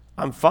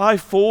 I'm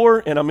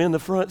 5'4" and I'm in the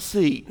front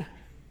seat.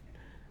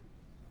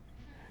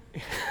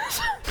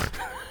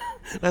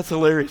 That's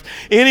hilarious.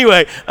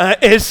 Anyway,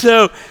 and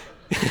so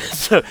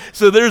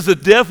there's a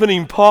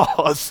deafening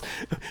pause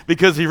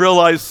because he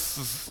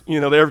realizes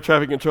the air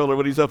traffic controller,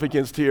 what he's up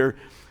against here.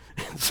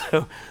 And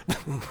so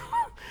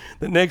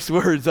the next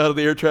words out of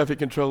the air traffic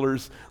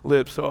controller's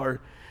lips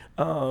are,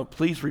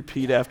 please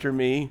repeat after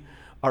me,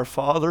 our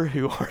Father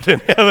who art in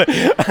heaven.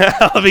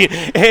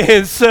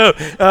 And so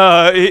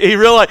he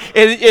realized,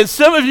 and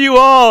some of you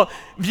all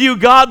view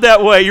God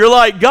that way. You're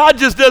like, God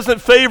just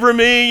doesn't favor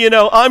me.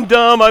 I'm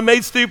dumb. I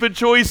made stupid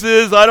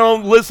choices. I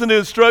don't listen to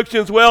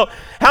instructions. Well,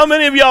 how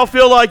many of y'all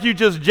feel like you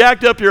just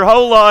jacked up your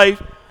whole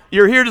life?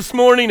 You're here this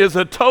morning as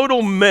a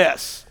total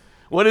mess.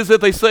 What is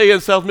it they say in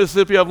South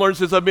Mississippi? I've learned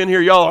since I've been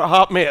here, y'all are a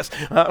hot mess.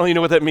 I don't even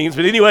know what that means,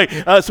 but anyway,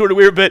 sort of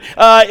weird. But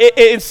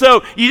and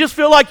so you just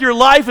feel like your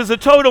life is a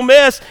total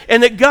mess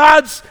and that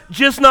God's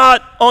just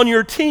not on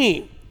your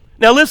team.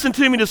 Now listen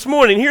to me this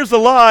morning. Here's the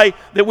lie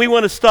that we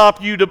want to stop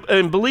you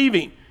in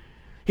believing.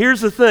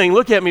 Here's the thing.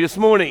 Look at me this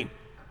morning.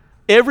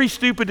 Every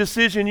stupid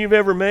decision you've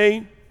ever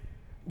made,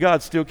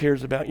 God still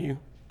cares about you.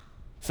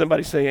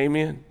 Somebody say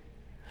amen.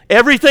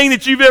 Everything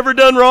that you've ever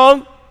done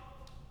wrong,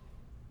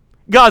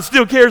 God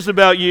still cares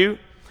about you.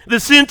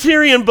 The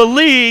centurion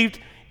believed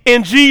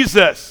in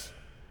Jesus.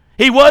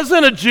 He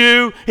wasn't a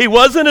Jew. He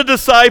wasn't a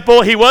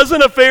disciple. He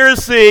wasn't a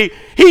Pharisee.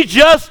 He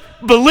just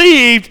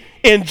believed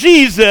in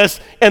Jesus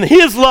and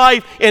his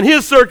life and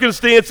his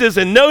circumstances.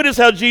 And notice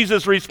how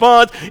Jesus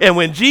responds. And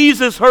when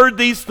Jesus heard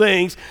these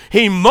things,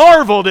 he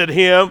marveled at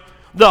him,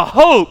 the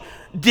hope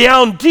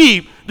down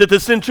deep that the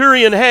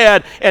centurion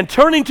had, and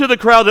turning to the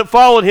crowd that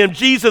followed him,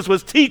 Jesus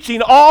was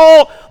teaching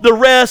all the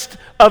rest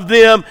of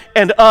them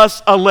and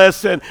us a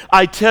lesson.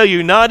 I tell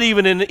you, not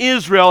even in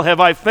Israel have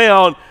I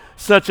found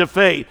such a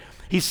faith.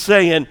 He's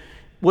saying,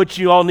 what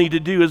you all need to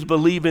do is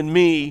believe in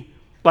me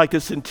like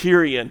the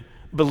centurion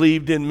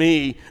believed in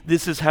me.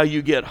 This is how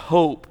you get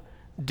hope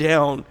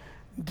down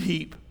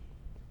deep.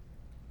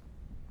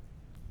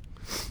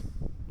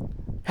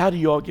 How do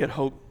you all get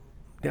hope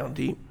down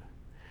deep?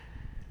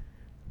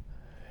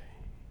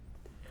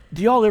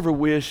 Do y'all ever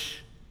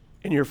wish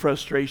in your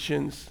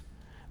frustrations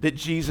that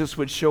Jesus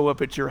would show up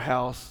at your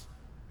house?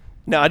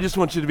 Now, I just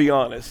want you to be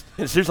honest.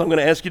 And seriously, I'm going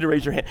to ask you to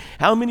raise your hand.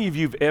 How many of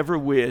you have ever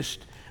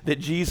wished that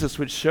Jesus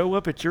would show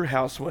up at your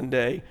house one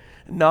day,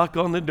 knock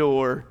on the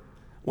door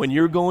when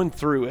you're going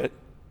through it,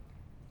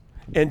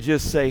 and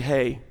just say,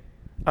 hey,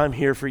 I'm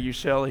here for you,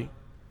 Shelly.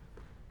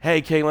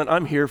 Hey, Kaylin,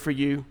 I'm here for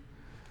you.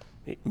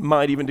 He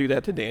might even do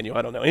that to Daniel.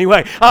 I don't know.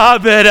 Anyway,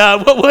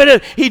 what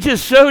if he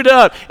just showed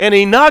up and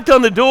he knocked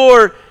on the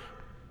door?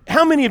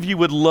 How many of you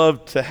would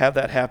love to have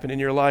that happen in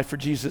your life, for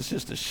Jesus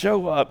just to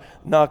show up,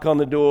 knock on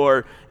the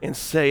door, and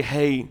say,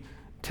 hey,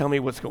 tell me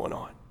what's going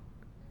on?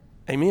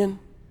 Amen?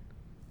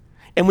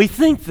 And we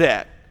think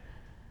that.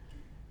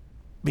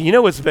 But you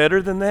know what's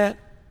better than that?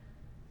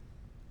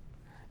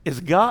 Is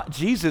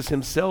Jesus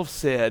himself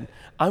said,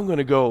 I'm going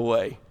to go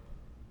away.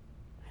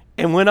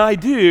 And when I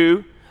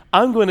do,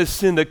 I'm going to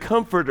send a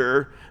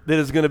comforter that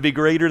is going to be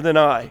greater than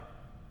I.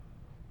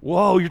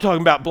 Whoa, you're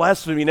talking about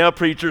blasphemy now,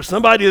 preacher.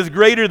 Somebody is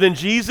greater than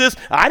Jesus?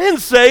 I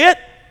didn't say it.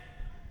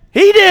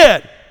 He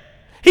did.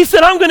 He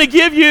said, I'm going to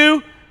give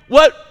you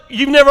what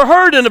you've never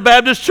heard in a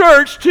Baptist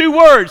church, 2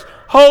 words,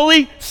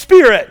 Holy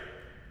Spirit.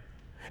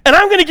 And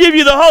I'm going to give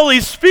you the Holy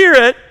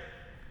Spirit.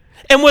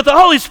 And what the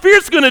Holy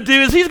Spirit's going to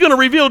do is he's going to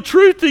reveal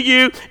truth to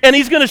you, and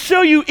he's going to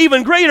show you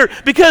even greater,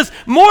 because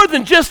more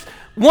than just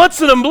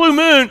once in a blue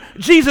moon,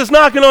 Jesus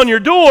knocking on your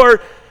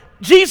door,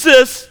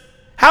 Jesus,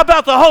 how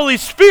about the Holy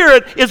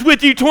Spirit is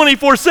with you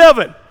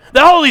 24/7?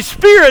 The Holy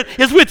Spirit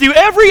is with you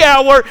every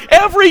hour,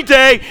 every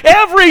day,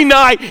 every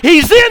night.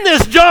 He's in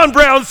this John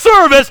Brown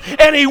service,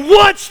 and he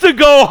wants to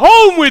go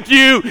home with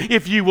you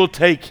if you will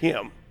take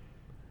him.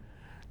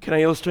 Can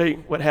I illustrate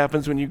what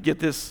happens when you get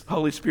this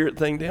Holy Spirit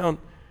thing down?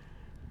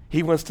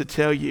 He wants to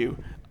tell you,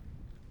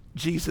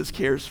 Jesus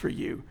cares for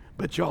you,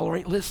 but y'all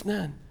ain't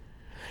listening.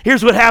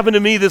 Here's what happened to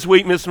me this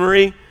week, Miss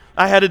Marie.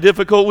 I had a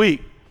difficult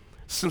week.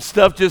 Some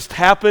stuff just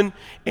happened,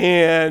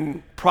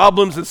 and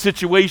problems and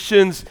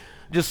situations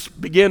just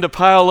began to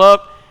pile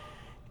up.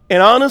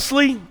 And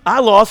honestly,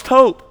 I lost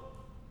hope.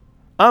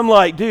 I'm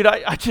like, dude,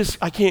 I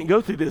can't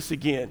go through this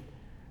again.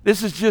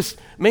 This is just,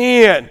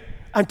 man,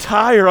 I'm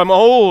tired, I'm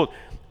old,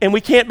 and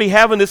we can't be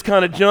having this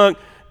kind of junk.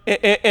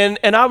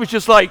 And I was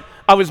just like,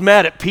 I was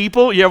mad at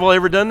people. You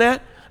ever done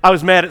that? I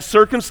was mad at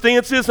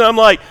circumstances, and I'm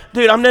like,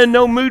 dude, I'm in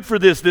no mood for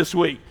this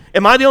week.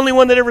 Am I the only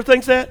one that ever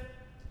thinks that?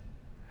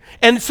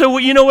 And so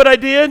you know what I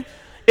did?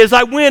 Is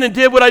I went and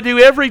did what I do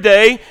every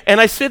day,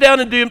 and I sit down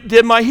and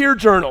did my Hear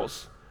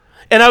Journals.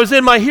 And I was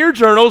in my Hear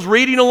Journals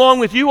reading along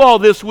with you all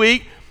this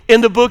week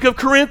in the book of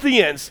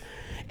Corinthians.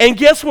 And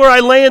guess where I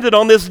landed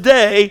on this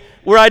day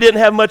where I didn't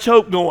have much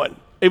hope going?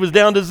 It was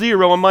down to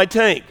 0 on my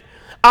tank.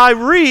 I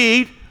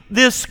read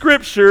this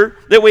scripture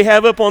that we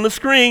have up on the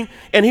screen,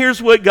 and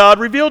here's what God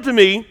revealed to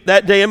me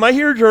that day in my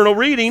Hear Journal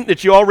reading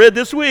that you all read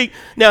this week.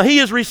 Now, he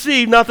has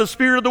received not the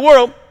spirit of the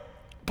world,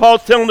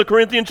 Paul's telling the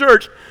Corinthian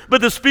church, but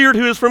the Spirit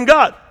who is from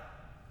God,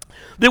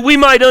 that we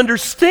might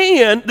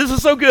understand, this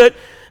is so good,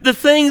 the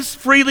things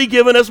freely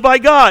given us by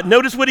God.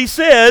 Notice what he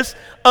says,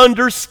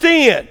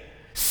 understand,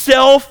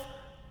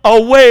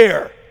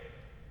 self-aware.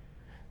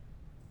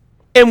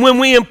 And when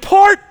we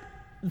impart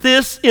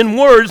this in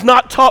words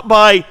not taught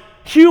by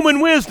human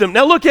wisdom.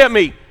 Now look at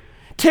me.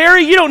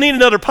 Terry, you don't need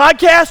another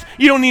podcast.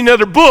 You don't need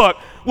another book.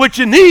 What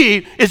you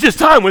need is just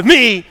time with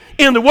me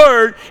in the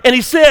Word. And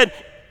he said,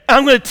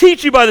 I'm going to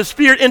teach you by the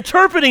Spirit,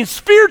 interpreting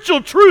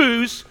spiritual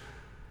truths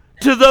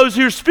to those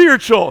who are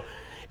spiritual.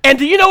 And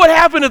do you know what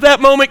happened at that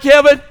moment,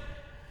 Kevin?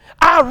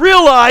 I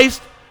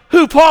realized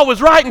who Paul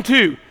was writing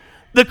to.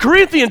 The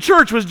Corinthian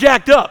church was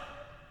jacked up.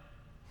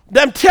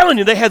 I'm telling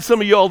you, they had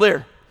some of y'all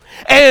there.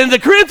 And the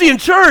Corinthian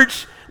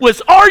church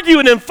was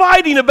arguing and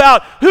fighting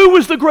about who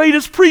was the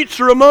greatest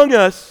preacher among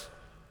us.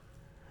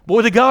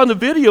 Boy, the guy on the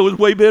video was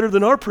way better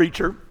than our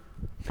preacher.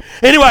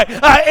 Anyway,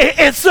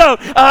 so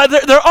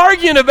they're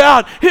arguing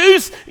about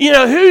who's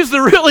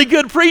the really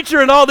good preacher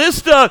and all this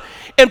stuff.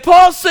 And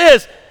Paul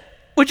says,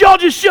 would y'all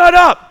just shut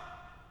up?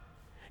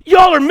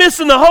 Y'all are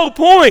missing the whole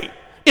point.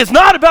 It's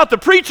not about the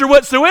preacher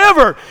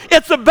whatsoever.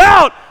 It's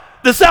about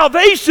the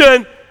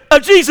salvation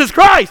of Jesus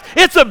Christ.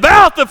 It's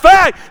about the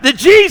fact that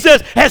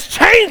Jesus has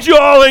changed you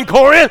all in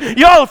Corinth.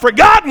 Y'all have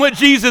forgotten what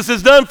Jesus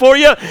has done for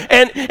you.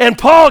 And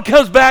Paul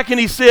comes back and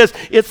he says,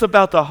 it's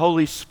about the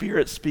Holy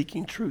Spirit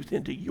speaking truth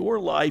into your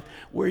life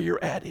where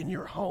you're at in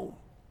your home.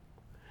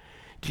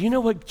 Do you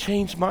know what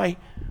changed my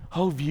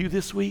whole view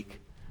this week?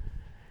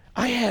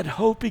 I had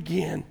hope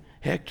again,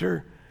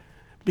 Hector,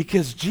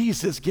 because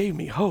Jesus gave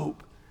me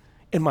hope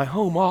in my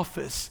home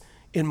office,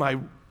 in my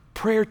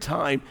prayer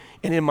time,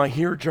 and in my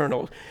Hear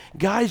journal.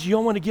 Guys, you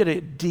want to get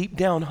a deep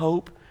down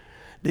hope?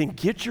 Then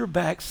get your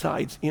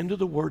backsides into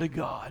the Word of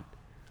God.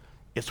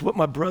 It's what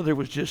my brother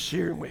was just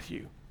sharing with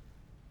you.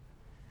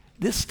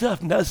 This stuff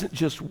doesn't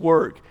just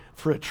work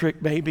for a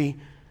trick baby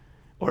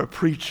or a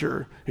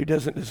preacher who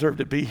doesn't deserve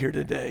to be here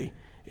today.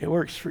 It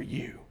works for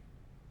you.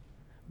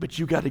 But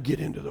you got to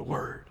get into the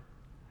Word.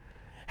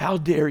 How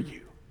dare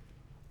you?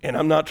 And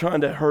I'm not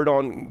trying to hurt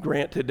on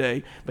Grant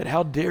today, but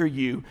how dare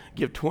you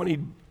give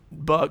 $20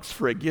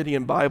 for a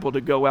Gideon Bible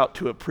to go out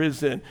to a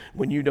prison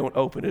when you don't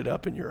open it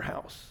up in your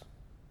house?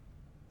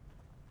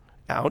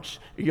 Ouch.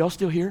 Are y'all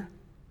still here?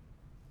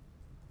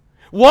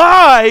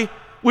 Why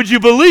would you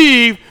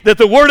believe that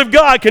the Word of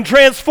God can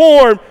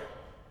transform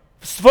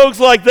folks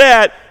like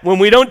that when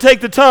we don't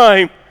take the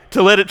time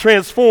to let it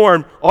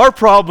transform our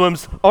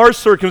problems, our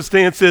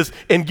circumstances,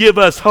 and give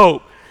us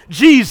hope?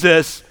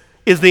 Jesus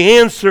is the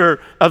answer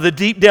of the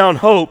deep down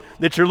hope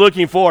that you're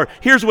looking for.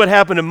 Here's what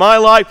happened in my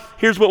life.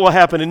 Here's what will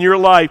happen in your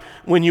life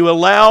when you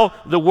allow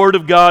the Word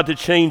of God to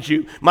change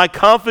you. My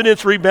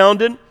confidence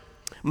rebounded,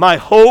 my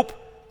hope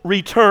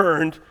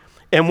returned,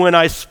 and when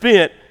I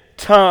spent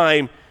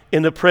time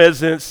in the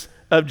presence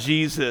of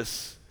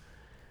Jesus.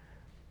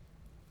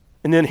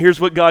 And then here's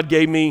what God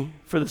gave me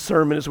for the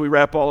sermon as we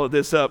wrap all of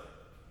this up.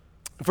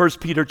 1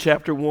 Peter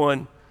chapter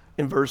 1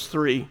 and verse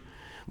 3.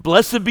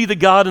 Blessed be the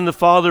God and the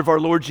Father of our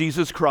Lord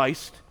Jesus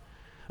Christ,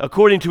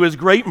 according to his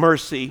great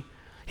mercy,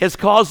 has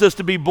caused us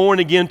to be born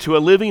again to a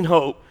living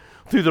hope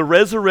through the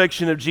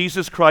resurrection of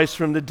Jesus Christ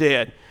from the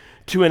dead,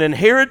 to an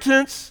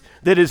inheritance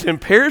that is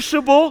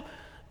imperishable,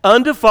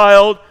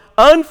 undefiled,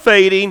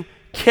 unfading,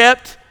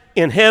 kept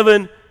in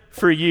heaven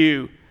for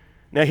you.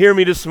 Now hear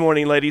me this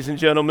morning, ladies and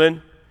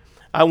gentlemen.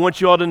 I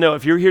want you all to know,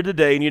 if you're here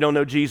today and you don't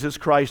know Jesus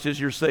Christ as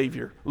your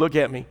Savior, look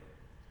at me.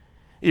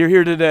 You're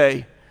here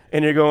today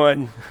and you're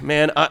going,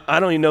 man, I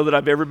don't even know that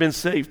I've ever been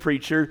saved,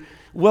 preacher.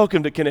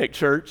 Welcome to Connect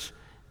Church.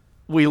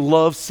 We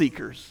love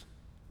seekers.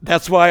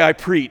 That's why I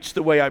preach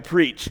the way I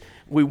preach.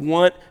 We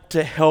want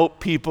to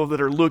help people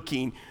that are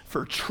looking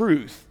for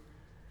truth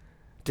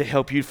to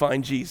help you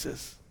find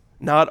Jesus.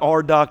 Not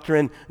our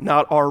doctrine,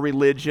 not our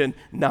religion,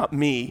 not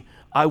me.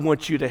 I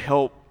want you to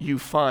help you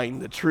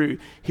find the truth.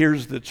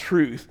 Here's the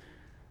truth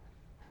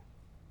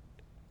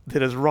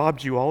that has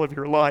robbed you all of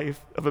your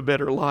life of a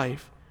better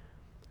life.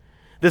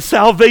 The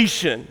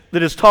salvation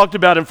that is talked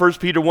about in 1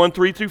 Peter 1,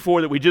 3 through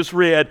 4 that we just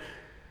read.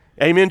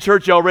 Amen,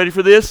 church, y'all ready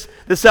for this?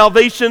 The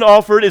salvation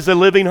offered is a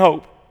living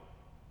hope.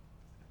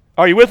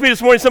 Are you with me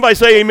this morning? Somebody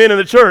say amen in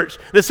the church.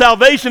 The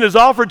salvation is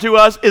offered to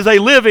us is a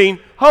living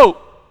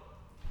hope.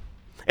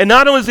 And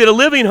not only is it a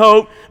living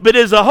hope, but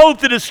it is a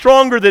hope that is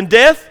stronger than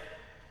death,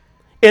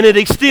 and it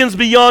extends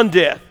beyond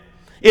death.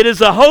 It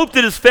is a hope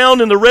that is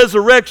found in the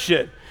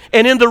resurrection.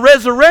 And in the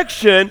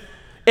resurrection,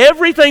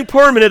 everything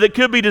permanent that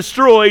could be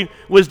destroyed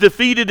was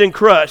defeated and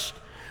crushed.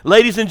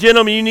 Ladies and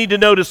gentlemen, you need to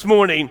know this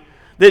morning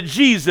that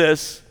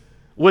Jesus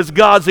was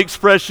God's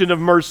expression of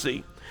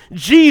mercy.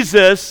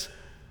 Jesus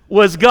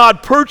was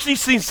God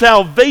purchasing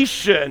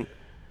salvation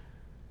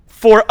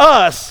for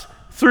us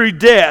through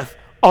death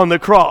on the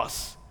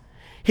cross.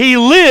 He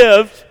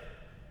lived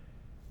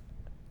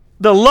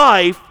the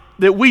life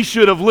that we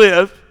should have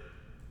lived.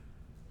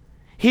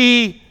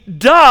 He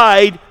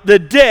died the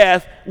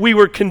death we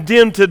were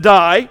condemned to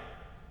die.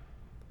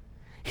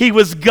 He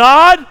was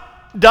God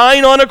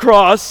dying on a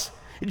cross.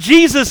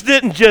 Jesus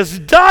didn't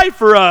just die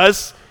for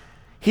us,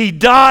 he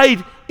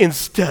died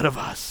instead of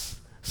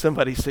us.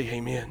 Somebody say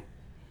amen.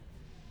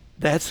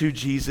 That's who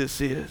Jesus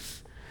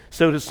is.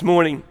 So this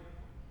morning,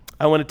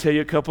 I want to tell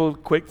you a couple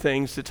of quick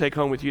things to take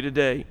home with you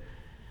today.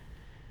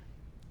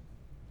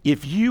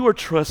 If you are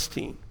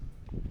trusting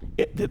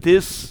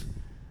that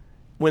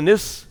when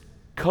this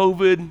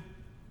COVID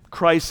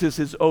crisis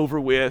is over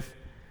with,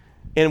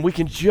 and we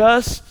can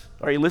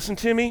are you listening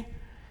to me?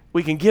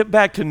 We can get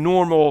back to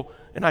normal,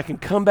 and I can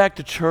come back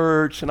to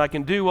church, and I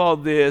can do all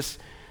this.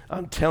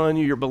 I'm telling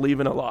you, you're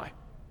believing a lie.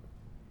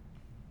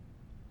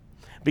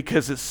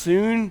 Because as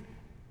soon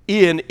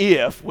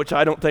if, which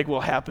I don't think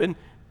will happen,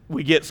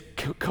 we get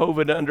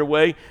COVID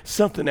underway,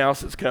 something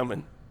else is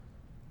coming.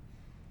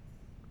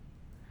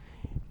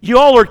 You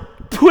all are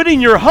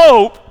putting your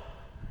hope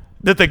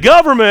that the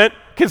government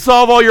can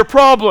solve all your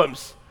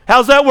problems.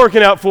 How's that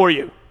working out for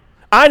you?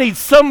 I need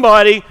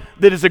somebody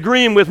that is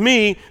agreeing with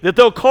me that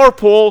they'll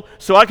carpool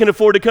so I can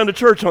afford to come to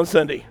church on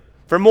Sunday.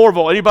 From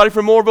Moorville. Anybody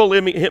from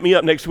Moorville? Hit me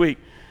up next week.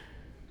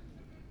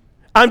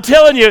 I'm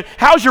telling you,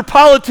 how's your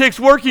politics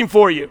working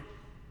for you?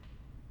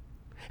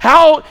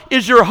 How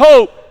is your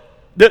hope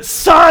that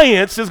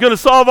science is going to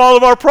solve all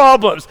of our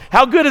problems?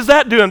 How good is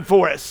that doing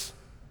for us?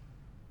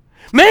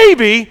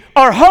 Maybe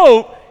our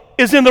hope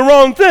is in the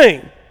wrong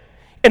thing.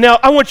 And now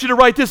I want you to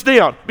write this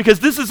down, because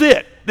this is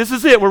it. This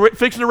is it. We're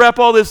fixing to wrap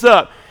all this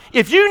up.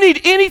 If you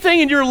need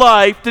anything in your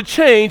life to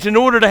change in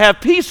order to have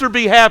peace or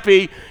be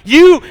happy,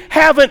 you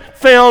haven't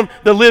found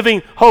the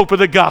living hope of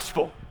the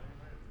gospel.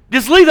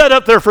 Just leave that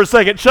up there for a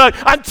second, Chuck.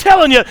 I'm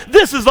telling you,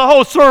 this is the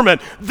whole sermon.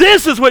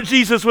 This is what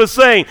Jesus was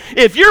saying.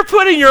 If you're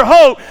putting your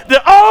hope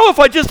that, if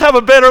I just have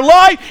a better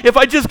life, if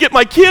I just get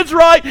my kids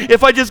right,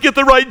 if I just get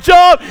the right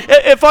job,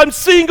 if I'm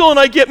single and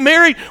I get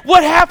married,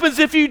 what happens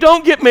if you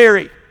don't get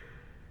married?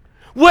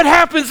 What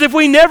happens if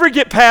we never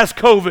get past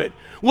COVID?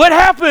 What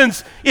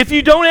happens if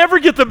you don't ever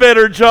get the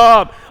better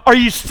job? Are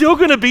you still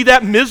going to be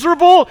that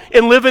miserable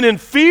and living in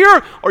fear?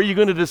 Or are you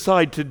going to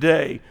decide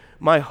today,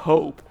 my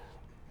hope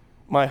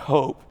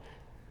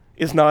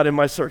is not in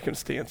my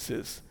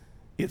circumstances,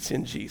 it's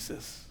in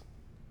Jesus.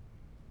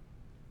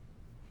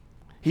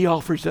 He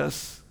offers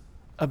us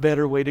a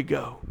better way to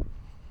go.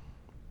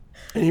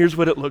 And here's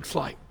what it looks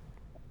like.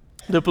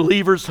 The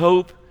believer's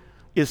hope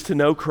is to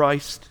know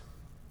Christ.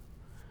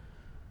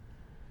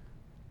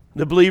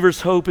 The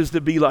believer's hope is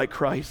to be like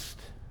Christ.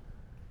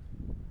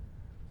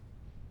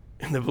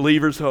 And the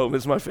believer's hope,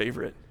 is my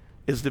favorite,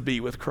 is to be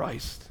with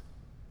Christ.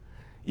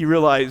 You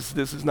realize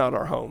this is not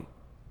our home.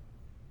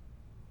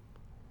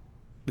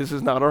 This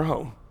is not our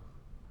home.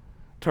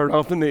 Turn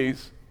off the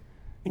news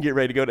and get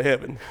ready to go to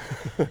heaven.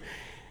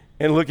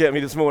 And look at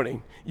me this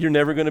morning. You're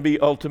never going to be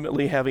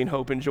ultimately having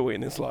hope and joy in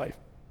this life,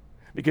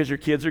 because your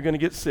kids are going to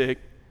get sick.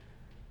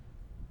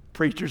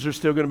 Preachers are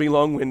still going to be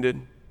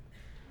long-winded.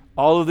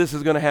 All of this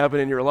is going to happen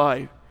in your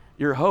life.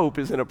 Your hope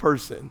is in a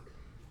person,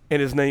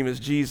 and his name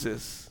is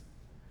Jesus.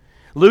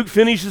 Luke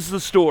finishes the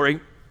story.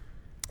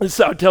 This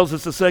tells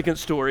us the second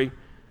story.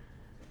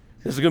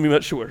 This is going to be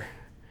much shorter.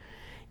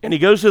 And he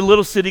goes to a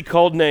little city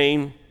called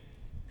Nain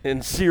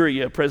in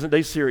Syria,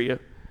 present-day Syria.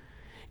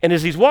 And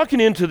as he's walking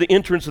into the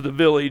entrance of the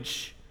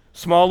village,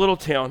 small little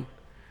town,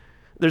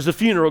 there's a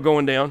funeral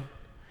going down,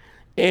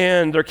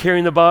 and they're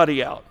carrying the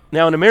body out.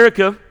 Now in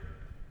America,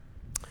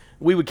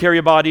 we would carry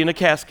a body in a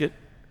casket.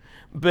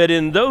 But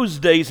in those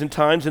days and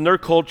times, in their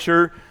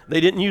culture, they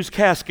didn't use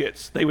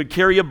caskets. They would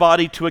carry a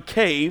body to a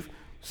cave,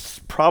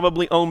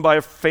 probably owned by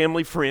a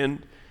family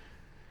friend.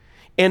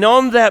 And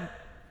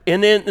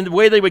then the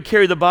way they would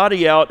carry the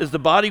body out is the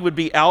body would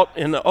be out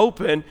in the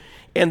open,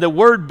 and the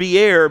word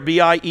bier,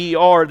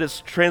 B-I-E-R,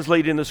 that's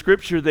translated in the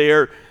scripture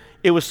there,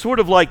 it was sort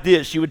of like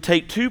this. You would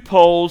take two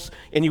poles,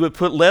 and you would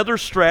put leather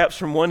straps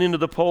from one end of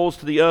the poles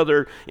to the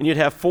other, and you'd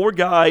have four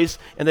guys,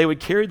 and they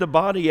would carry the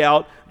body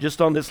out just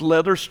on this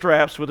leather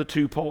straps with the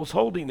two poles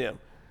holding them.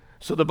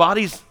 So the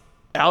body's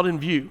out in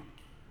view.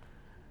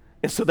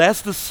 And so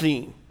that's the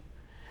scene.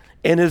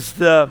 And as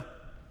the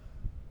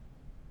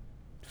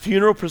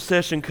funeral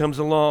procession comes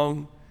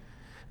along,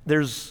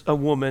 there's a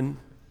woman.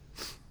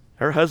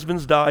 Her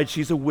husband's died.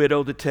 She's a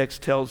widow, the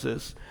text tells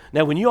us.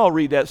 Now, when you all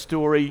read that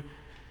story,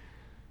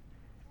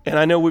 and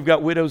I know we've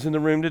got widows in the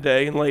room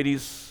today and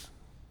ladies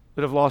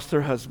that have lost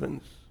their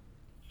husbands.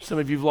 Some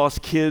of you have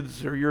lost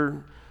kids or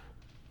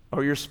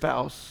your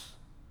spouse.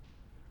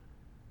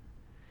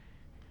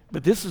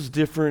 But this is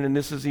different, and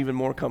this is even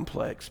more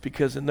complex,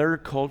 because in their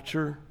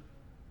culture,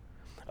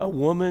 a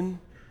woman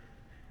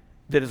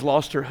that has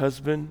lost her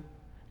husband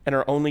and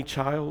her only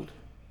child,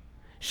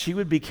 she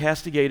would be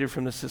castigated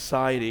from the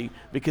society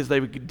because they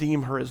would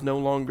deem her as no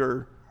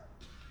longer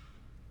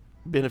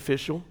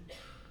beneficial,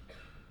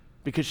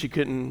 because she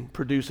couldn't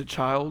produce a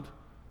child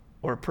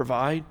or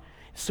provide.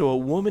 So a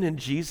woman in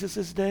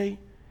Jesus' day,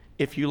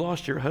 if you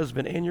lost your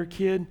husband and your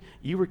kid,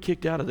 you were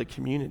kicked out of the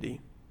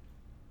community,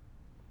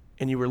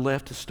 and you were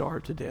left to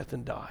starve to death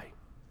and die.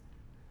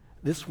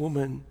 This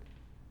woman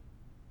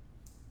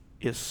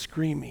is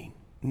screaming,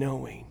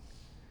 knowing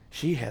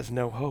she has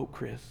no hope,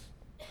 Chris.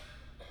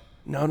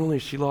 Not only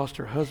has she lost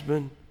her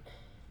husband,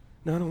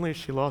 not only has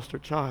she lost her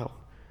child,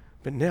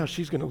 but now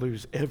she's going to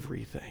lose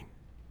everything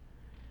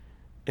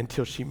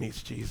until she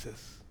meets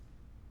Jesus.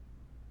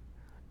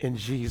 And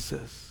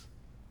Jesus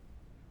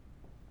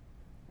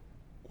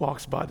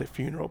walks by the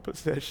funeral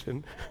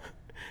procession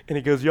And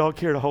he goes, y'all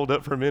care to hold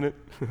up for a minute?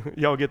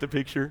 Y'all get the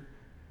picture?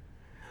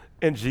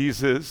 And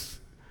Jesus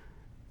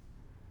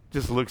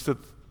just looks at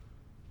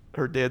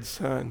her dead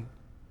son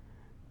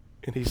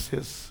and he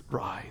says,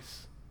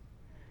 rise.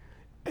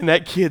 And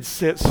that kid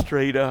sits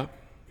straight up.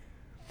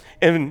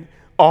 And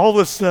all of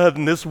a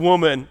sudden, this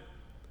woman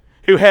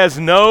who has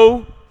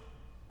no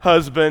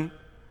husband,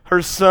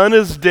 her son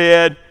is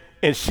dead,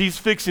 and she's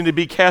fixing to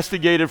be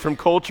castigated from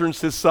culture and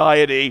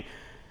society,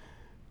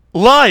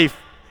 life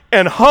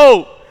and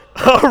hope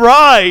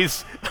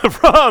arise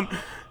from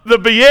the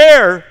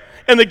bier.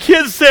 And the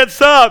kid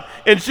sets up,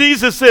 and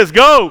Jesus says,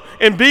 go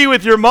and be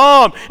with your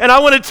mom. And I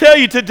want to tell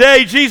you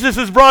today, Jesus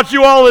has brought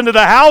you all into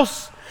the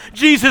house.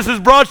 Jesus has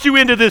brought you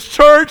into this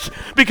church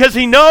because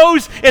he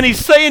knows, and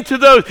he's saying to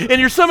those,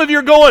 and some of you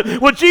are going,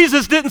 well,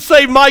 Jesus didn't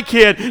save my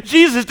kid.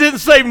 Jesus didn't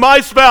save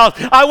my spouse.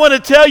 I want to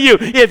tell you,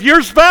 if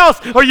your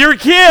spouse or your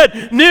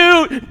kid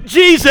knew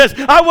Jesus,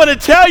 I want to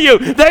tell you,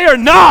 they are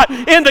not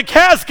in the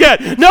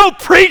casket. No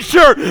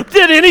preacher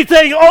did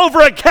anything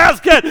over a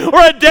casket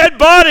or a dead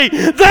body.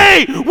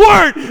 They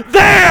weren't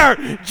there.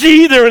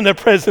 They're in the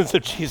presence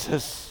of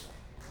Jesus.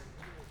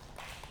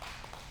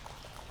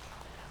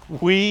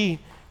 We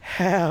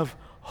have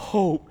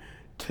hope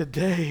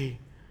today,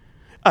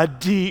 a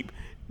deep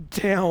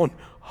down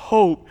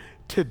hope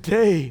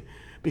today,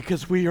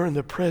 because we are in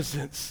the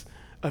presence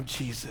of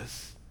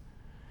Jesus.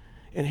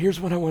 And here's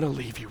what I want to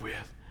leave you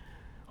with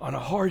on a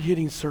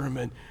hard-hitting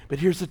sermon, but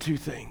here's the two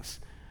things.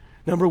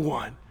 Number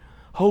one,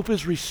 hope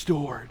is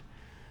restored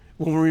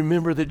when we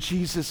remember that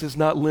Jesus is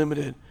not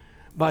limited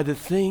by the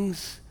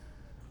things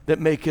that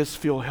make us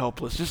feel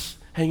helpless. Just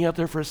hang out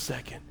there for a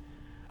second.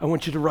 I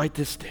want you to write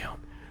this down.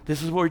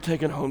 This is what we're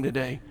taking home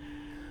today.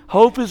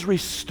 Hope is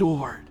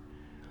restored,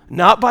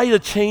 not by the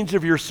change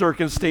of your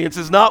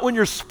circumstances, not when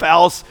your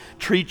spouse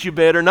treats you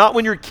better, not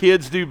when your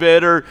kids do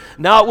better,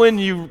 not when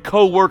your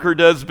coworker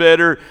does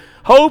better.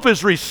 Hope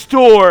is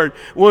restored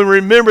when we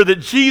remember that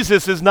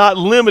Jesus is not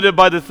limited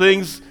by the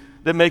things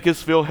that make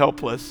us feel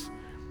helpless.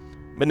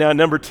 But now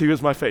number two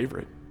is my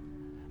favorite.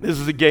 This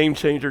is a game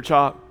changer,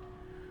 Chop.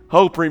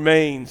 Hope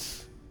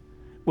remains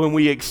when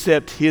we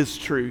accept his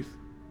truth.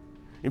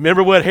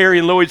 Remember what Harry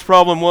and Lloyd's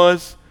problem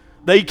was?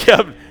 They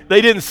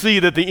didn't see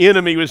that the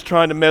enemy was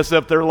trying to mess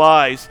up their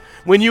lives.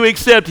 When you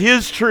accept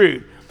his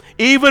truth,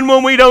 even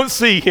when we don't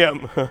see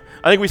him,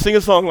 I think we sing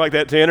a song like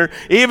that, Tanner.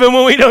 Even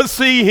when we don't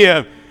see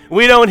him,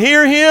 we don't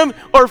hear him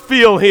or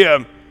feel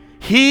him,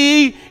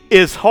 he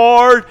is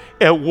hard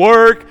at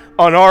work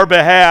on our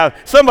behalf.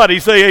 Somebody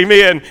say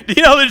amen. Do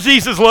you know that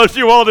Jesus loves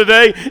you all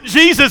today?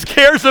 Jesus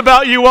cares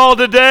about you all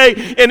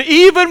today. And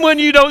even when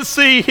you don't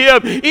see him,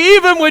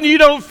 even when you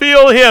don't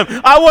feel him,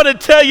 I want to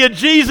tell you,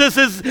 Jesus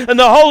is, and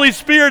the Holy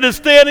Spirit is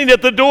standing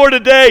at the door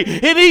today,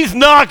 and he's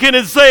knocking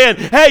and saying,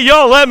 hey,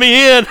 y'all let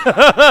me in.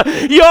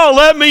 Y'all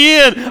let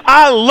me in.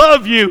 I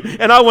love you,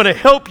 and I want to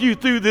help you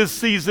through this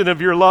season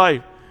of your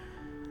life.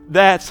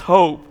 That's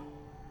hope.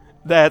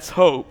 That's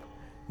hope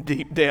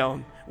deep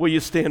down. Will you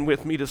stand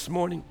with me this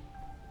morning?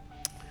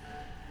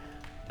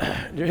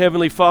 Dear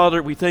Heavenly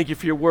Father, we thank you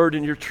for your word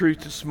and your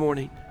truth this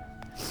morning.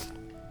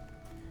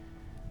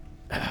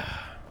 We're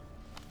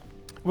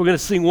going to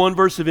sing one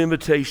verse of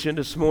invitation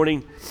this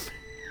morning.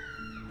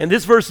 And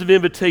this verse of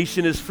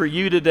invitation is for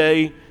you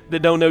today that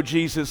don't know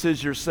Jesus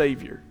as your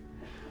Savior.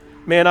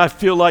 Man, I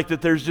feel like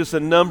that there's just a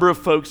number of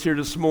folks here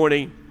this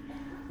morning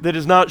that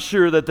is not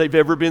sure that they've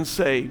ever been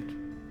saved.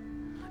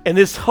 And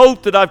this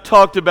hope that I've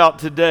talked about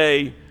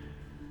today,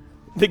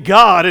 that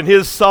God in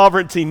his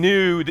sovereignty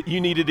knew that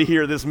you needed to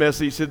hear this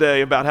message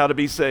today about how to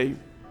be saved.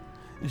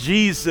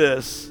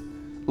 Jesus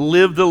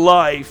lived the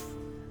life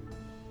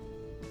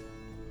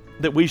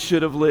that we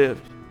should have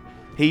lived.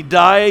 He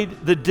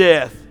died the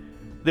death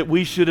that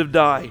we should have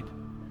died.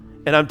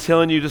 And I'm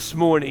telling you this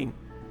morning,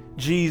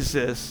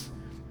 Jesus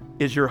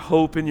is your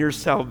hope and your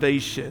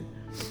salvation.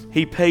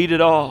 He paid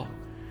it all.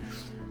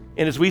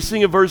 And as we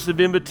sing a verse of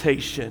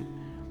invitation,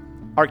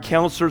 our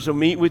counselors will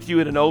meet with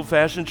you at an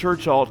old-fashioned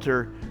church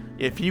altar.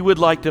 If you would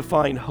like to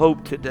find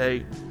hope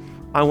today,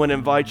 I want to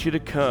invite you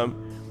to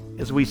come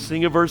as we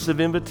sing a verse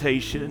of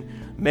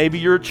invitation. Maybe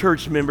you're a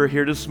church member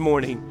here this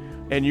morning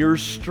and you're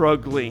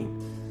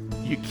struggling.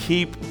 You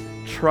keep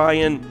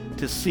trying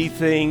to see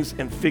things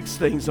and fix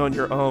things on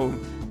your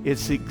own.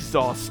 It's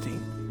exhausting.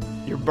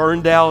 You're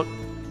burned out.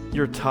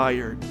 You're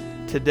tired.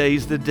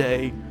 Today's the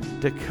day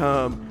to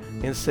come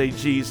and say,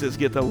 Jesus,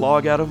 get the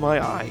log out of my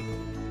eye.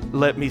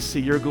 Let me see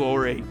your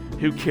glory.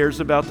 Who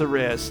cares about the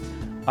rest?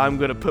 I'm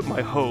going to put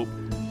my hope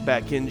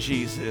back in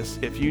Jesus.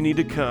 If you need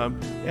to come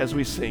as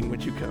we sing,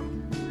 would you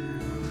come?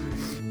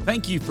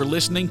 Thank you for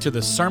listening to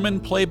the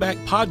Sermon Playback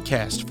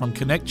Podcast from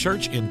Connect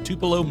Church in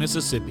Tupelo,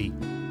 Mississippi.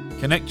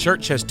 Connect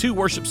Church has 2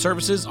 worship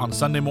services on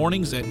Sunday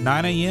mornings at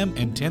 9 a.m.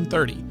 and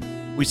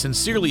 10:30. We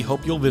sincerely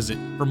hope you'll visit.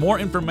 For more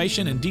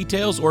information and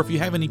details, or if you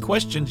have any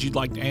questions you'd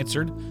like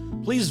answered,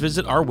 please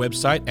visit our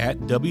website at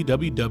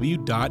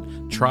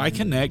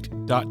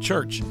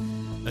www.triconnect.church.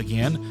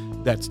 Again,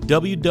 that's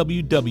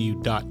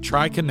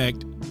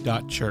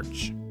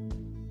www.triconnect.church.